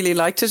 I really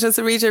liked it as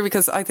a reader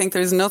because I think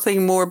there's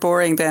nothing more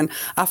boring than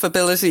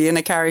affability in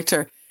a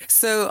character.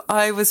 So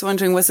I was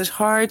wondering, was it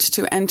hard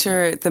to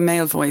enter the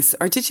male voice,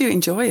 or did you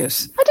enjoy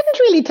it? I didn't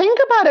really think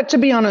about it, to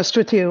be honest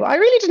with you. I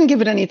really didn't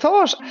give it any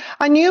thought.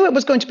 I knew it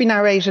was going to be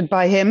narrated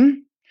by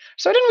him,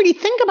 so I didn't really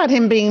think about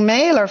him being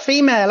male or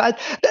female.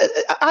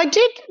 I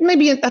did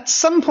maybe at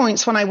some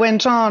points when I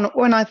went on,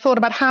 when I thought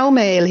about how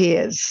male he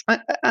is.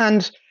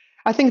 And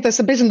I think there's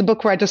a bit in the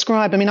book where I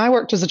describe, I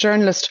worked as a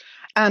journalist,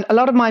 and a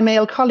lot of my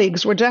male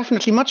colleagues were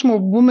definitely much more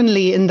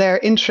womanly in their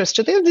interest.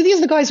 These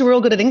are the guys who were all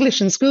good at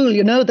English in school,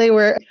 they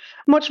were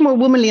much more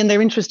womanly in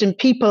their interest in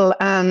people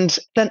and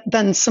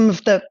than some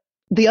of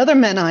the other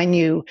men I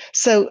knew.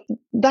 So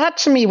that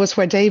to me was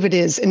where David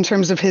is in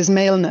terms of his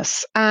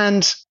maleness.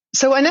 And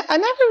so I never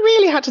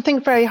really had to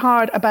think very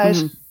hard about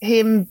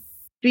him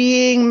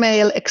being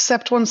male,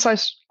 except once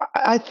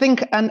I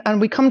think,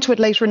 and we come to it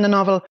later in the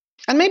novel,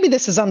 and maybe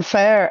this is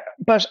unfair,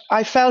 but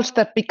I felt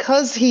that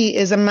because he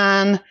is a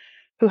man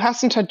who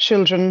hasn't had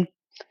children,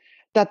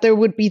 that there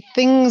would be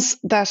things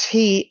that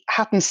he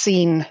hadn't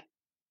seen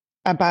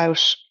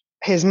about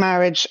his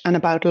marriage and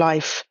about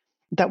life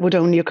that would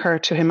only occur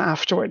to him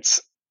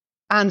afterwards.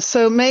 And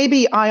so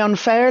maybe I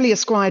unfairly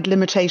ascribed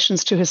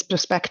limitations to his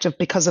perspective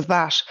because of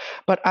that.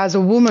 But as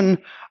a woman,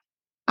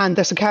 and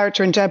there's a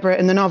character in Deborah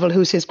in the novel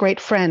who's his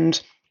great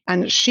friend,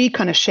 and she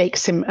kind of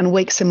shakes him and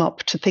wakes him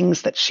up to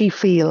things that she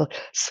feels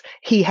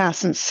he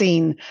hasn't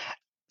seen.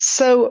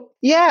 So,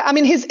 yeah,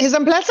 his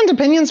unpleasant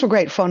opinions were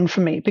great fun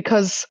for me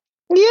because,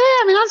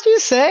 as you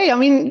say,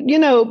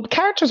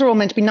 characters are all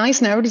meant to be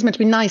nice now. Everybody's meant to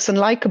be nice and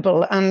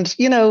likable. And,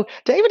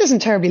 David isn't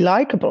terribly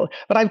likable,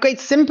 but I have great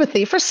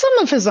sympathy for some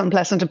of his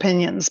unpleasant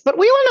opinions. But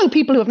we all know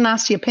people who have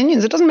nasty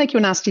opinions. It doesn't make you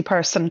a nasty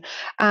person.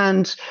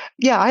 And,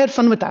 I had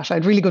fun with that. I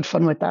had really good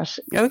fun with that.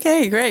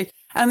 Okay, great.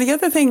 And the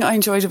other thing I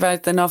enjoyed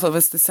about the novel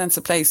was the sense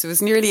of place. It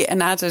was nearly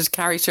an added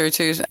character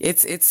to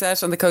it. It's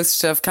set on the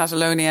coast of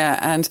Catalonia,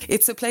 and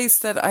it's a place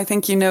that I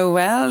think you know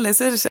well, is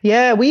it?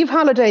 Yeah, we've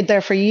holidayed there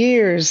for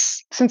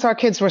years, since our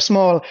kids were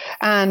small.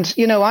 And,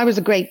 I was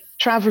a great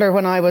traveller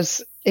when I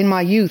was in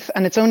my youth,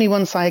 and it's only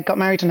once I got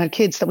married and had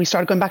kids that we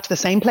started going back to the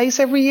same place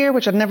every year,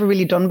 which I'd never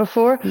really done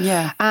before.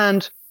 Yeah.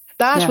 And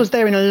that was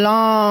there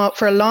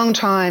for a long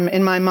time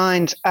in my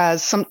mind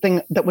as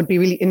something that would be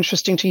really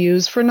interesting to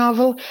use for a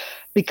novel,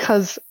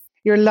 because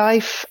your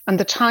life and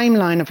the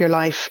timeline of your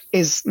life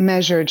is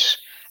measured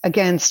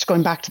against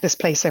going back to this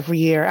place every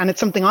year. And it's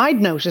something I'd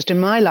noticed in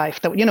my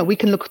life that, we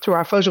can look through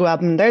our photo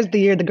album. There's the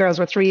year the girls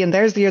were 3 and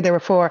there's the year they were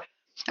 4.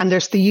 And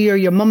there's the year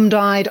your mum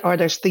died, or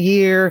there's the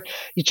year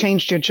you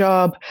changed your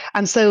job.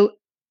 And so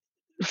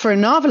for a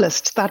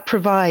novelist, that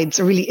provides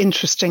a really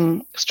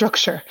interesting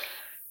structure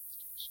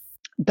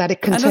that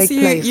it can take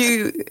place.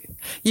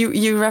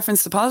 You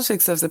referenced the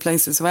politics of the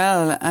place as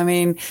well.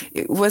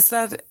 Was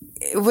that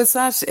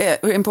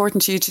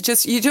important to you to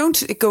just, you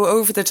don't go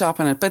over the top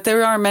on it, but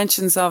there are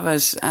mentions of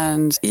it.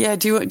 And do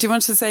you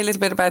want to say a little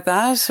bit about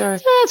that? Or? Yeah,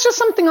 it's just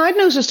something I've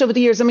noticed over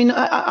the years.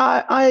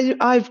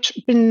 I've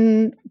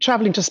been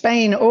traveling to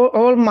Spain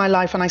all my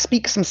life, and I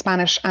speak some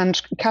Spanish, and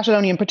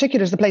Catalonia in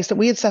particular is the place that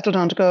we had settled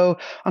on to go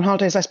on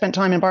holidays. I spent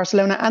time in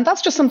Barcelona, and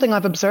that's just something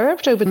I've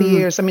observed over the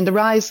years. The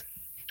rise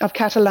of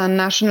Catalan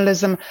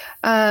nationalism.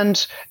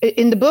 And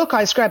in the book,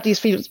 I ascribe these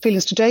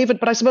feelings to David,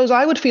 but I suppose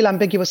I would feel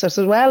ambiguous as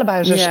well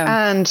about it.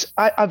 Yeah. And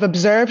I've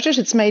observed it.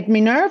 It's made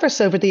me nervous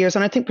over the years.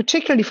 And I think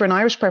particularly for an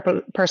Irish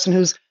person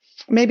who's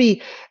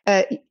maybe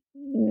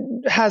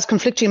has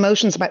conflicting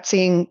emotions about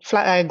seeing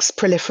flags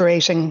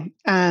proliferating,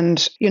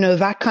 and,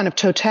 that kind of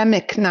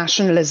totemic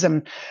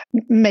nationalism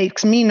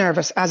makes me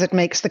nervous, as it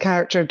makes the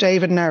character of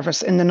David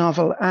nervous in the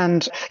novel.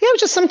 And it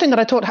was just something that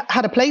I thought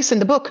had a place in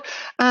the book.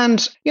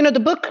 And, the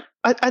book,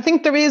 I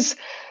think there is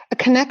a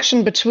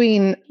connection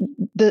between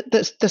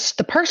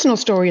the personal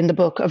story in the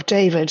book of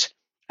David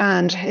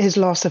and his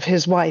loss of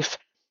his wife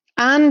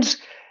and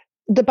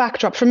the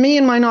backdrop. For me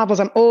in my novels,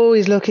 I'm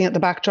always looking at the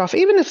backdrop,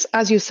 even if,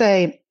 as you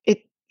say, it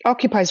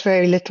occupies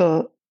very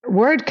little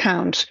word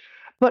count.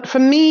 But for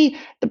me,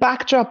 the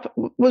backdrop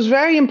was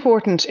very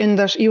important in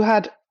that you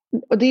had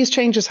these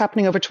changes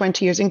happening over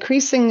 20 years,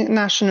 increasing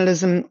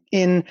nationalism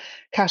in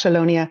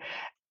Catalonia,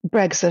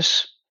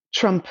 Brexit,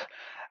 Trump,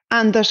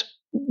 and that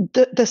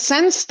the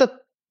sense that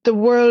the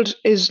world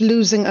is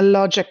losing a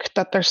logic,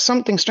 that there's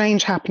something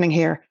strange happening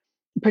here,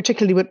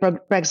 particularly with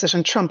Brexit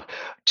and Trump,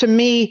 to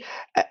me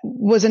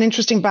was an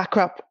interesting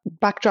backdrop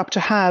to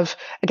have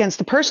against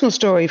the personal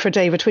story for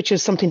David, which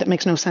is something that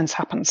makes no sense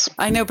happens.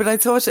 I know, but I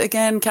thought,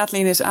 again,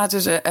 Kathleen, it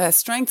added a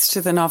strength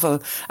to the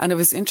novel, and it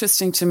was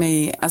interesting to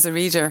me as a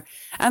reader.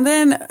 And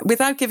then,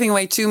 without giving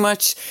away too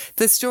much,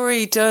 the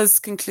story does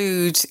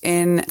conclude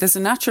there's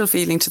a natural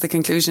feeling to the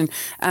conclusion,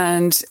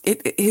 and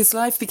his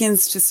life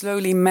begins to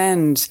slowly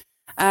mend.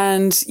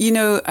 And, you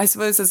know, I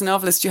suppose as a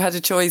novelist, you had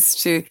a choice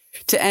to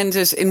end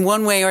it in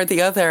one way or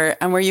the other.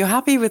 And were you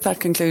happy with that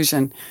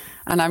conclusion?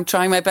 And I'm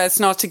trying my best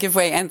not to give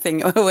away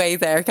anything away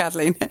there,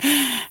 Kathleen.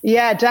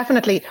 Yeah,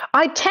 definitely.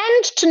 I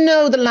tend to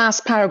know the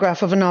last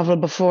paragraph of a novel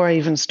before I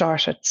even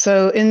start it.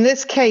 So in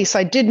this case,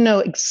 I did know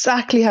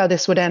exactly how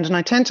this would end. And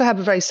I tend to have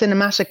a very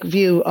cinematic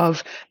view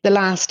of the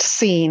last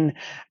scene.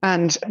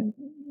 And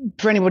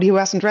for anybody who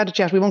hasn't read it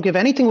yet, we won't give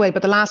anything away,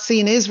 but the last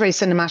scene is very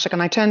cinematic.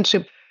 And I tend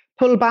to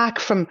pull back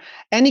from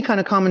any kind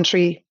of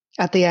commentary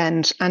at the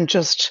end and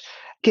just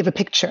give a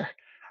picture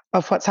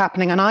of what's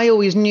happening. And I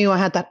always knew I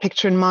had that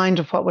picture in mind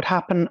of what would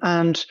happen,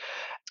 and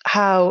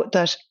how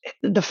that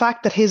the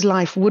fact that his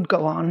life would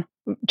go on,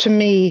 to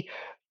me,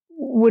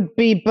 would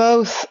be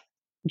both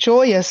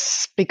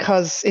joyous,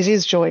 because it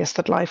is joyous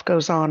that life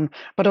goes on,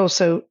 but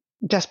also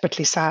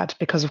desperately sad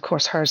because, of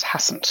course, hers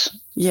hasn't.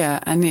 Yeah,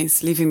 and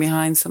he's leaving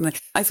behind something.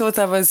 I thought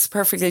that was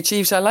perfectly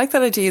achieved. I like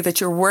that idea that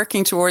you're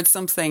working towards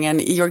something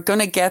and you're going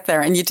to get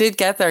there. And you did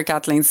get there,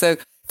 Kathleen. So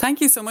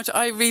thank you so much.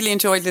 I really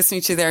enjoyed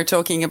listening to you there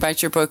talking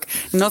about your book,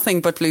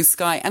 Nothing But Blue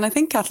Sky. And I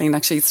think, Kathleen,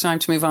 actually, it's time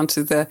to move on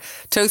to the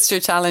Toaster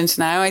Challenge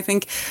now. I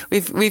think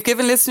we've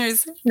given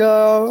listeners...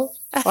 No,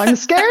 I'm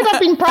scared. I've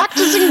been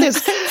practicing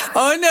this.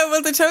 Oh, no.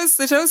 Well, the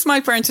toast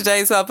might burn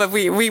today as well, but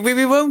we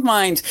won't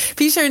mind.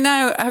 Peter,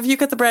 now, have you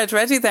got the bread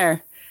ready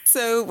there?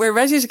 So we're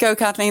ready to go,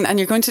 Kathleen, and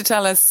you're going to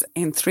tell us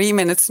in 3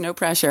 minutes, no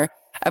pressure,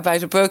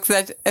 about a book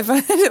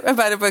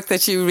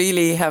that you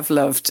really have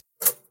loved.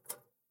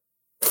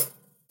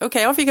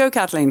 Okay, off you go,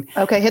 Kathleen.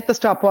 Okay, hit the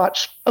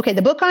stopwatch. Okay,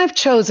 the book I've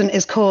chosen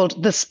is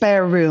called The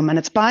Spare Room, and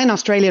it's by an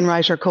Australian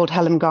writer called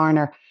Helen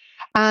Garner.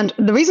 And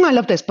the reason I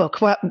love this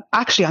book, well,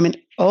 actually, I mean,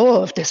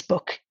 all of this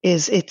book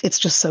is it's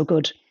just so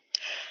good.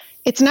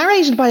 It's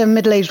narrated by a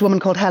middle-aged woman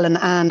called Helen,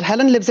 and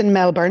Helen lives in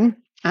Melbourne.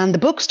 And the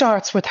book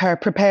starts with her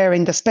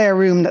preparing the spare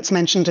room that's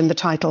mentioned in the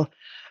title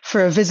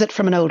for a visit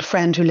from an old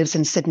friend who lives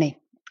in Sydney.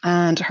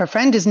 And her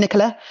friend is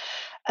Nicola,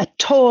 a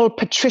tall,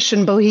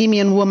 patrician,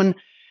 bohemian woman.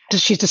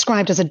 She's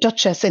described as a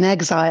duchess in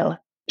exile.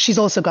 She's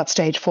also got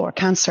stage 4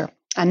 cancer.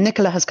 And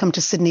Nicola has come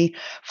to Sydney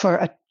for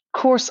a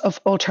course of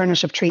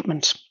alternative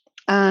treatment.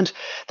 And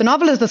the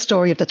novel is the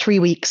story of the 3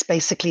 weeks,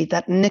 basically,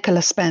 that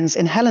Nicola spends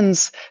in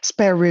Helen's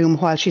spare room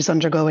while she's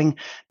undergoing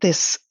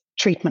this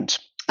treatment.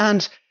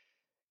 And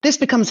this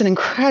becomes an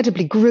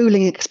incredibly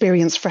grueling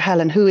experience for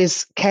Helen, who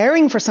is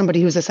caring for somebody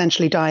who's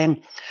essentially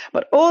dying.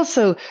 But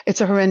also,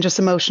 it's a horrendous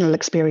emotional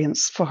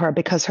experience for her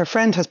because her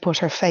friend has put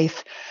her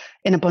faith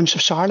in a bunch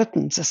of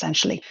charlatans,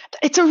 essentially.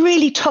 It's a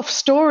really tough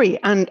story.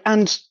 And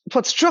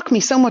what struck me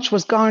so much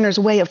was Garner's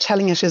way of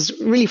telling it is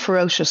really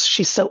ferocious.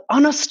 She's so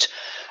honest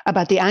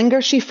about the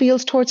anger she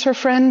feels towards her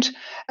friend.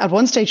 At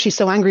one stage, she's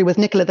so angry with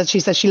Nicola that she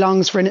says she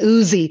longs for an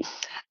Uzi.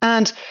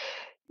 And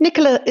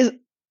Nicola is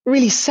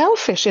really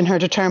selfish in her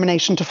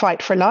determination to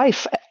fight for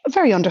life,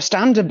 very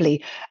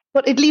understandably.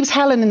 But it leaves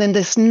Helen in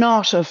this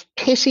knot of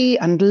pity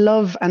and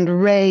love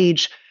and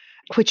rage,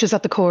 which is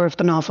at the core of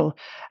the novel.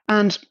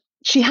 And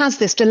she has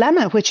this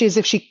dilemma, which is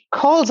if she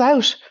calls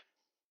out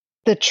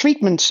the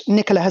treatment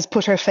Nicola has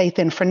put her faith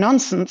in for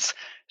nonsense,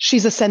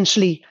 she's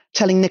essentially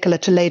telling Nicola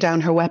to lay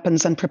down her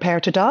weapons and prepare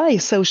to die.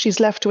 So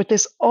she's left with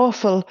this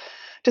awful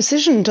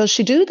decision. Does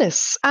she do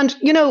this? And,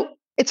 you know,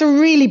 it's a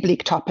really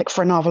bleak topic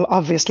for a novel.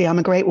 Obviously, I'm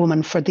a great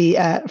woman for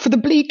the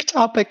bleak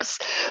topics.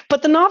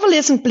 But the novel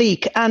isn't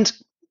bleak. And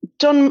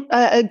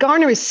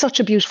Garner is such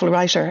a beautiful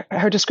writer.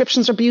 Her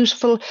descriptions are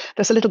beautiful.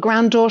 There's a little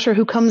granddaughter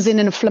who comes in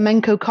a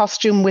flamenco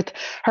costume with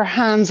her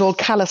hands all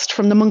calloused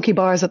from the monkey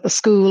bars at the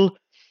school.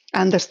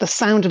 And there's the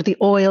sound of the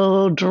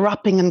oil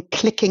dropping and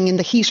clicking in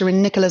the heater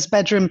in Nicola's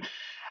bedroom.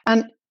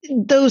 And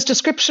those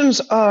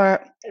descriptions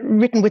are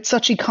written with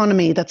such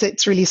economy that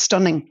it's really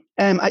stunning.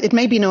 It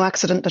may be no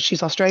accident that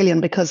she's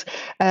Australian because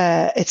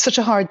it's such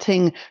a hard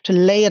thing to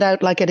lay it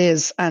out like it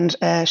is. And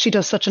she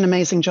does such an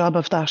amazing job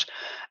of that,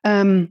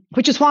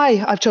 which is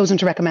why I've chosen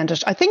to recommend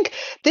it. I think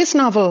this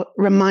novel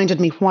reminded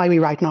me why we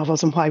write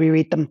novels and why we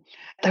read them.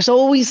 There's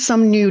always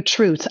some new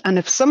truth. And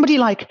if somebody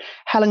like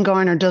Helen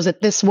Garner does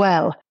it this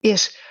well,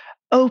 it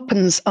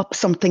opens up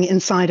something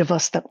inside of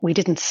us that we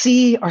didn't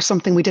see or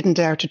something we didn't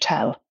dare to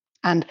tell.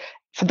 And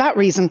for that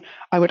reason,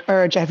 I would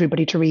urge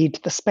everybody to read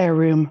The Spare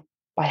Room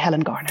by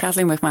Helen Garner.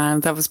 Kathleen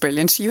McMahon, that was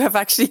brilliant. You have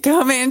actually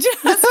come in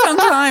just on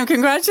time.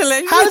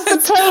 Congratulations. How's the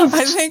toast?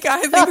 I think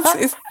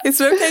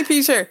it's okay,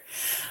 Peter.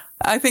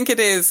 I think it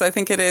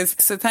is.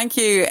 So thank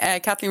you,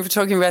 Kathleen, for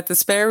talking about The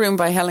Spare Room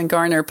by Helen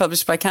Garner,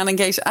 published by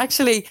Canongate.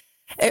 Actually,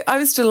 I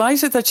was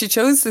delighted that you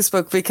chose this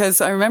book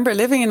because I remember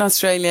living in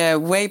Australia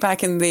way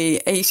back in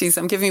the 80s.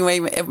 I'm giving away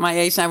my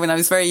age now, when I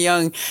was very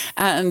young.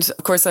 And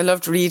of course, I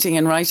loved reading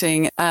and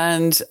writing.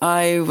 And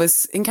I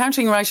was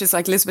encountering writers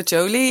like Elizabeth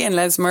Joly and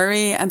Les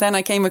Murray. And then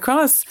I came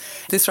across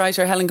this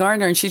writer, Helen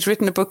Garner, and she'd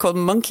written a book called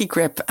Monkey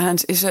Grip.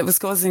 And it was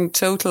causing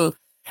total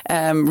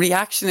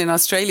reaction in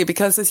Australia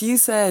because, as you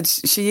said,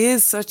 she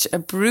is such a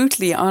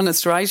brutally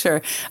honest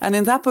writer. And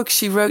in that book,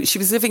 she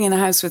was living in a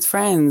house with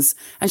friends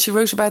and she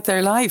wrote about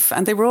their life,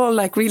 and they were all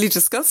like really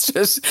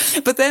disgusted.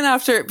 But then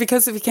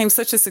because it became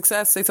such a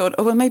success, they thought,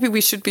 oh, well, maybe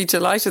we should be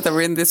delighted that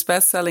we're in this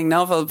best-selling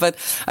novel. But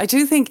I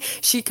do think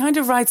she kind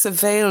of writes a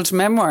veiled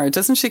memoir,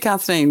 doesn't she,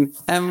 Kathleen?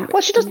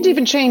 Well, she doesn't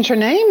even change her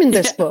name in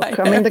this book.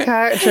 I mean,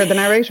 the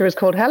narrator is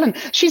called Helen.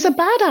 She's a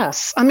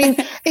badass. I mean,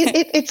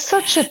 it's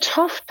such a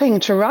tough thing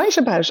to write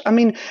about. I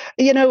mean,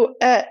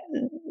 the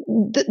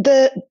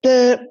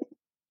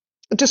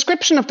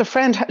description of the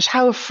friend,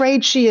 how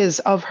afraid she is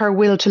of her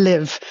will to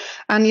live.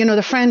 And,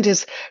 the friend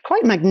is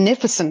quite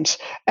magnificent.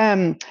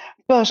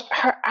 But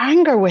her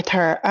anger with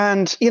her,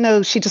 and,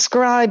 she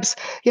describes,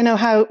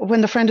 how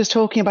when the friend is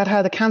talking about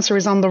how the cancer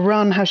is on the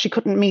run, how she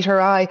couldn't meet her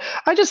eye.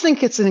 I just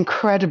think it's an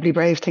incredibly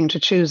brave thing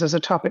to choose as a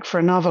topic for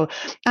a novel.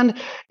 And,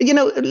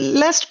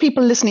 lest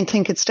people listening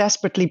think it's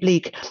desperately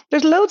bleak,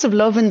 there's loads of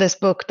love in this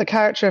book. The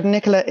character of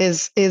Nicola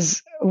is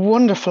a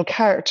wonderful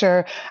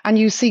character, and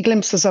you see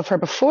glimpses of her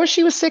before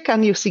she was sick,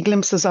 and you see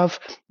glimpses of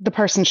the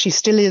person she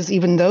still is,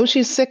 even though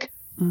she's sick.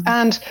 Mm-hmm.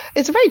 And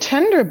it's a very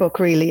tender book,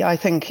 really, I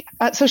think.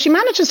 So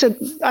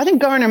I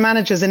think Garner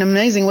manages in an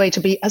amazing way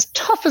to be as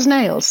tough as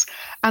nails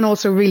and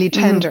also really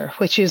tender,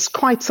 which is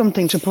quite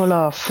something to pull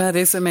off. That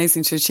is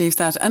amazing to achieve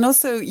that. And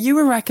also, you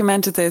were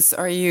recommended this,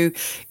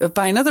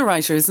 by another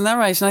writer, isn't that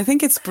right? And I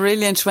think it's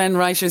brilliant when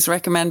writers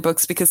recommend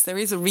books, because there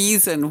is a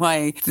reason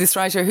why this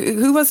writer,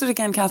 who was it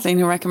again, Kathleen,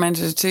 who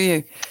recommended it to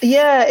you?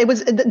 Yeah, it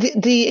was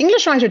the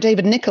English writer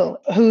David Nicholl,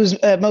 whose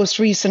most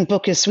recent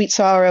book is Sweet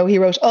Sorrow. He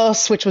wrote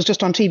Us, which was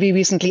just on TV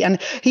recently.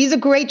 And he's a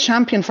great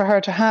champion for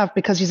her to have,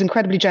 because he's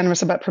incredibly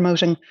generous about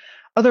promoting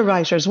other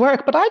writers'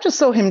 work. But I just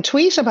saw him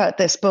tweet about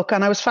this book,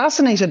 and I was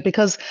fascinated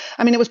because,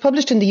 it was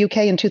published in the UK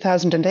in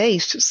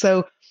 2008.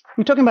 So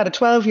I'm talking about a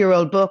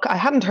 12-year-old book. I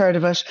hadn't heard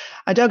of it.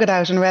 I dug it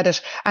out and read it.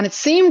 And it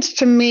seemed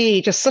to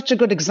me just such a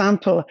good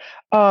example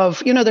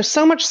of, there's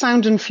so much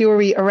sound and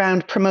fury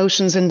around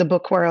promotions in the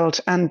book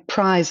world, and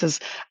prizes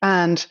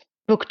and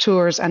book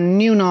tours and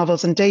new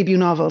novels and debut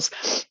novels.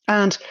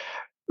 And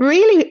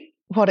really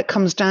what it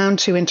comes down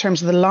to in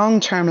terms of the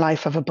long-term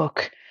life of a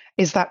book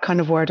is that kind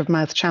of word of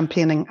mouth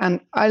championing. And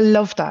I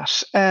love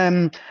that.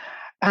 And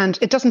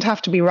it doesn't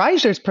have to be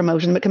writers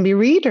promoting them, it can be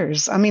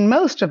readers.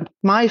 Most of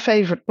my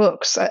favourite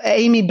books,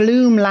 Amy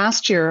Bloom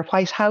last year,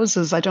 White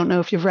Houses, I don't know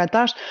if you've read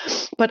that,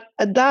 but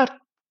that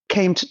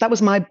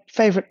was my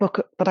favourite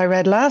book that I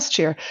read last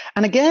year.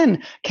 And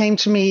again, came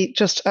to me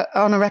just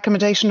on a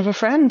recommendation of a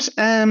friend.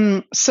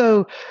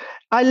 So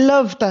I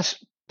love that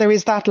there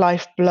is that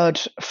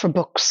lifeblood for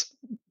books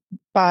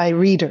by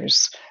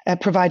readers,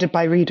 provided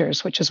by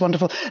readers, which is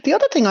wonderful. The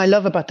other thing I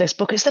love about this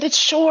book is that it's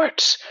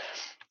short.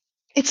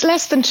 It's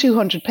less than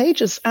 200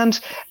 pages. And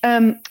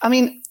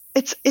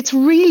it's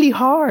really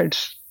hard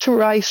to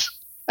write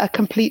a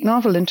complete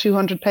novel in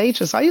 200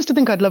 pages. I used to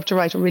think I'd love to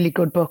write a really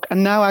good book,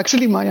 and now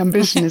actually my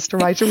ambition is to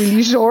write a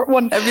really short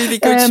one. A really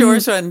good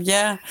short one,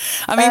 yeah.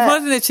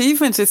 What an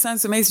achievement. It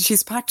sounds amazing.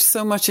 She's packed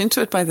so much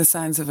into it by the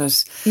sounds of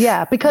it.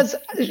 Yeah, because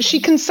she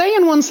can say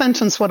in one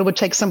sentence what it would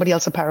take somebody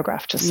else a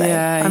paragraph to say.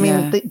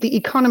 The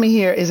economy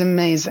here is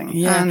amazing.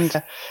 Yeah.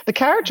 And the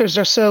characters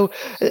are so...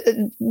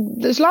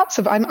 there's lots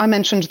of... I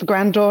mentioned the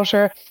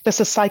granddaughter.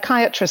 There's a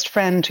psychiatrist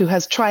friend who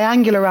has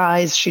triangular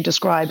eyes, she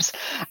describes.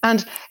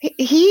 And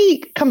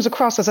he comes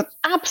across as an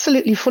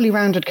absolutely fully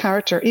rounded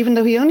character, even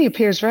though he only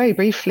appears very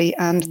briefly,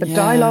 and the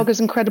dialogue is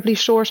incredibly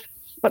short.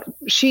 But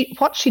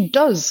what she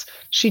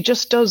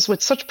just does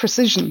with such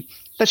precision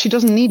that she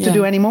doesn't need to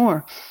do any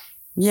more.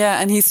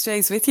 Yeah, and he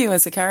stays with you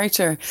as a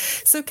character.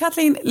 So,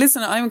 Kathleen,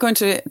 listen, I'm going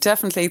to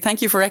definitely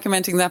thank you for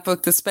recommending that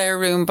book, The Spare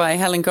Room by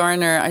Helen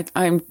Garner.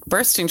 I'm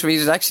bursting to read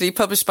it, actually,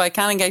 published by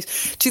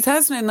Canongate.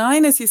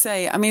 2009, as you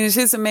say. It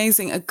is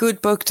amazing. A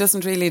good book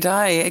doesn't really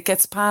die. It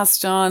gets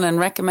passed on and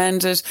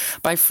recommended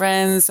by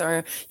friends,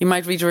 or you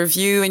might read a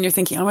review and you're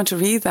thinking, I want to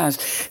read that.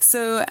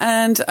 So,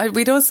 and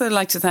we'd also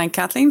like to thank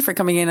Kathleen for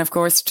coming in, of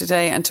course,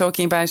 today and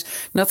talking about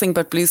Nothing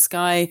But Blue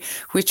Sky,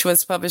 which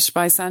was published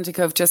by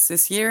Santikov just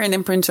this year, an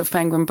imprint of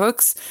Penguin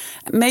Books.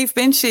 Maeve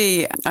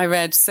Binchy, I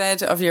read,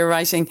 said of your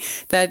writing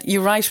that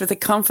you write with a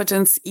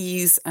confidence,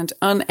 ease and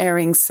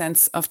unerring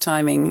sense of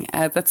timing.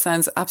 That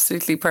sounds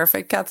absolutely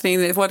perfect,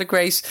 Kathleen. What a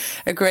great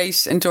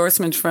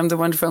endorsement from the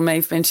wonderful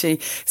Maeve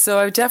Binchy. So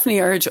I would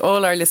definitely urge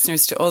all our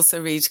listeners to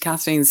also read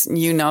Kathleen's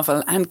new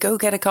novel and go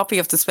get a copy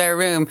of The Spare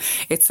Room.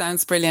 It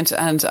sounds brilliant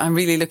and I'm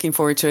really looking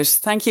forward to it.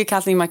 Thank you,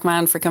 Kathleen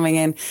McMahon, for coming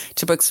in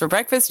to Books for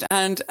Breakfast.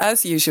 And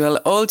as usual,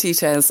 all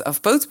details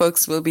of both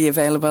books will be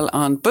available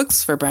on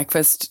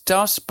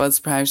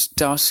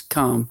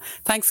booksforbreakfast.buzzsprout.com.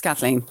 Thanks,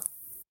 Kathleen.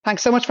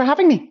 Thanks so much for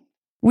having me.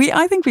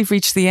 I think we've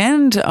reached the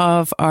end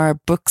of our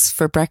Books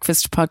for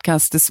Breakfast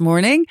podcast this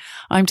morning.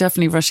 I'm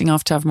definitely rushing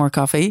off to have more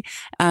coffee.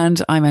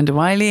 And I'm Enda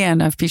Wiley,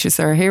 and I have Peter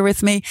Sir here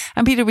with me.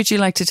 And Peter, would you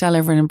like to tell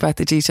everyone about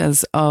the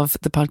details of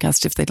the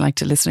podcast if they'd like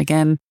to listen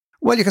again?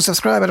 Well, you can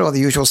subscribe at all the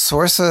usual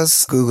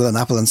sources, Google and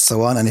Apple and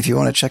so on. And if you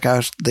want to check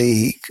out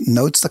the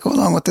notes that go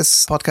along with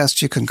this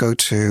podcast, you can go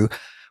to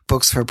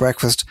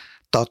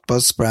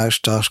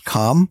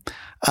booksforbreakfast.buzzsprout.com.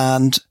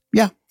 And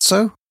yeah,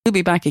 so we'll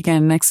be back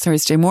again next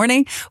Thursday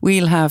morning.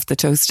 We'll have the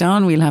toast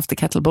on. We'll have the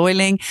kettle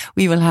boiling.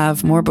 We will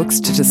have more books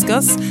to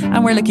discuss.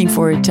 And we're looking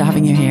forward to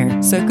having you here.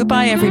 So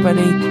goodbye,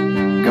 everybody.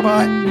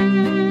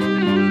 Goodbye.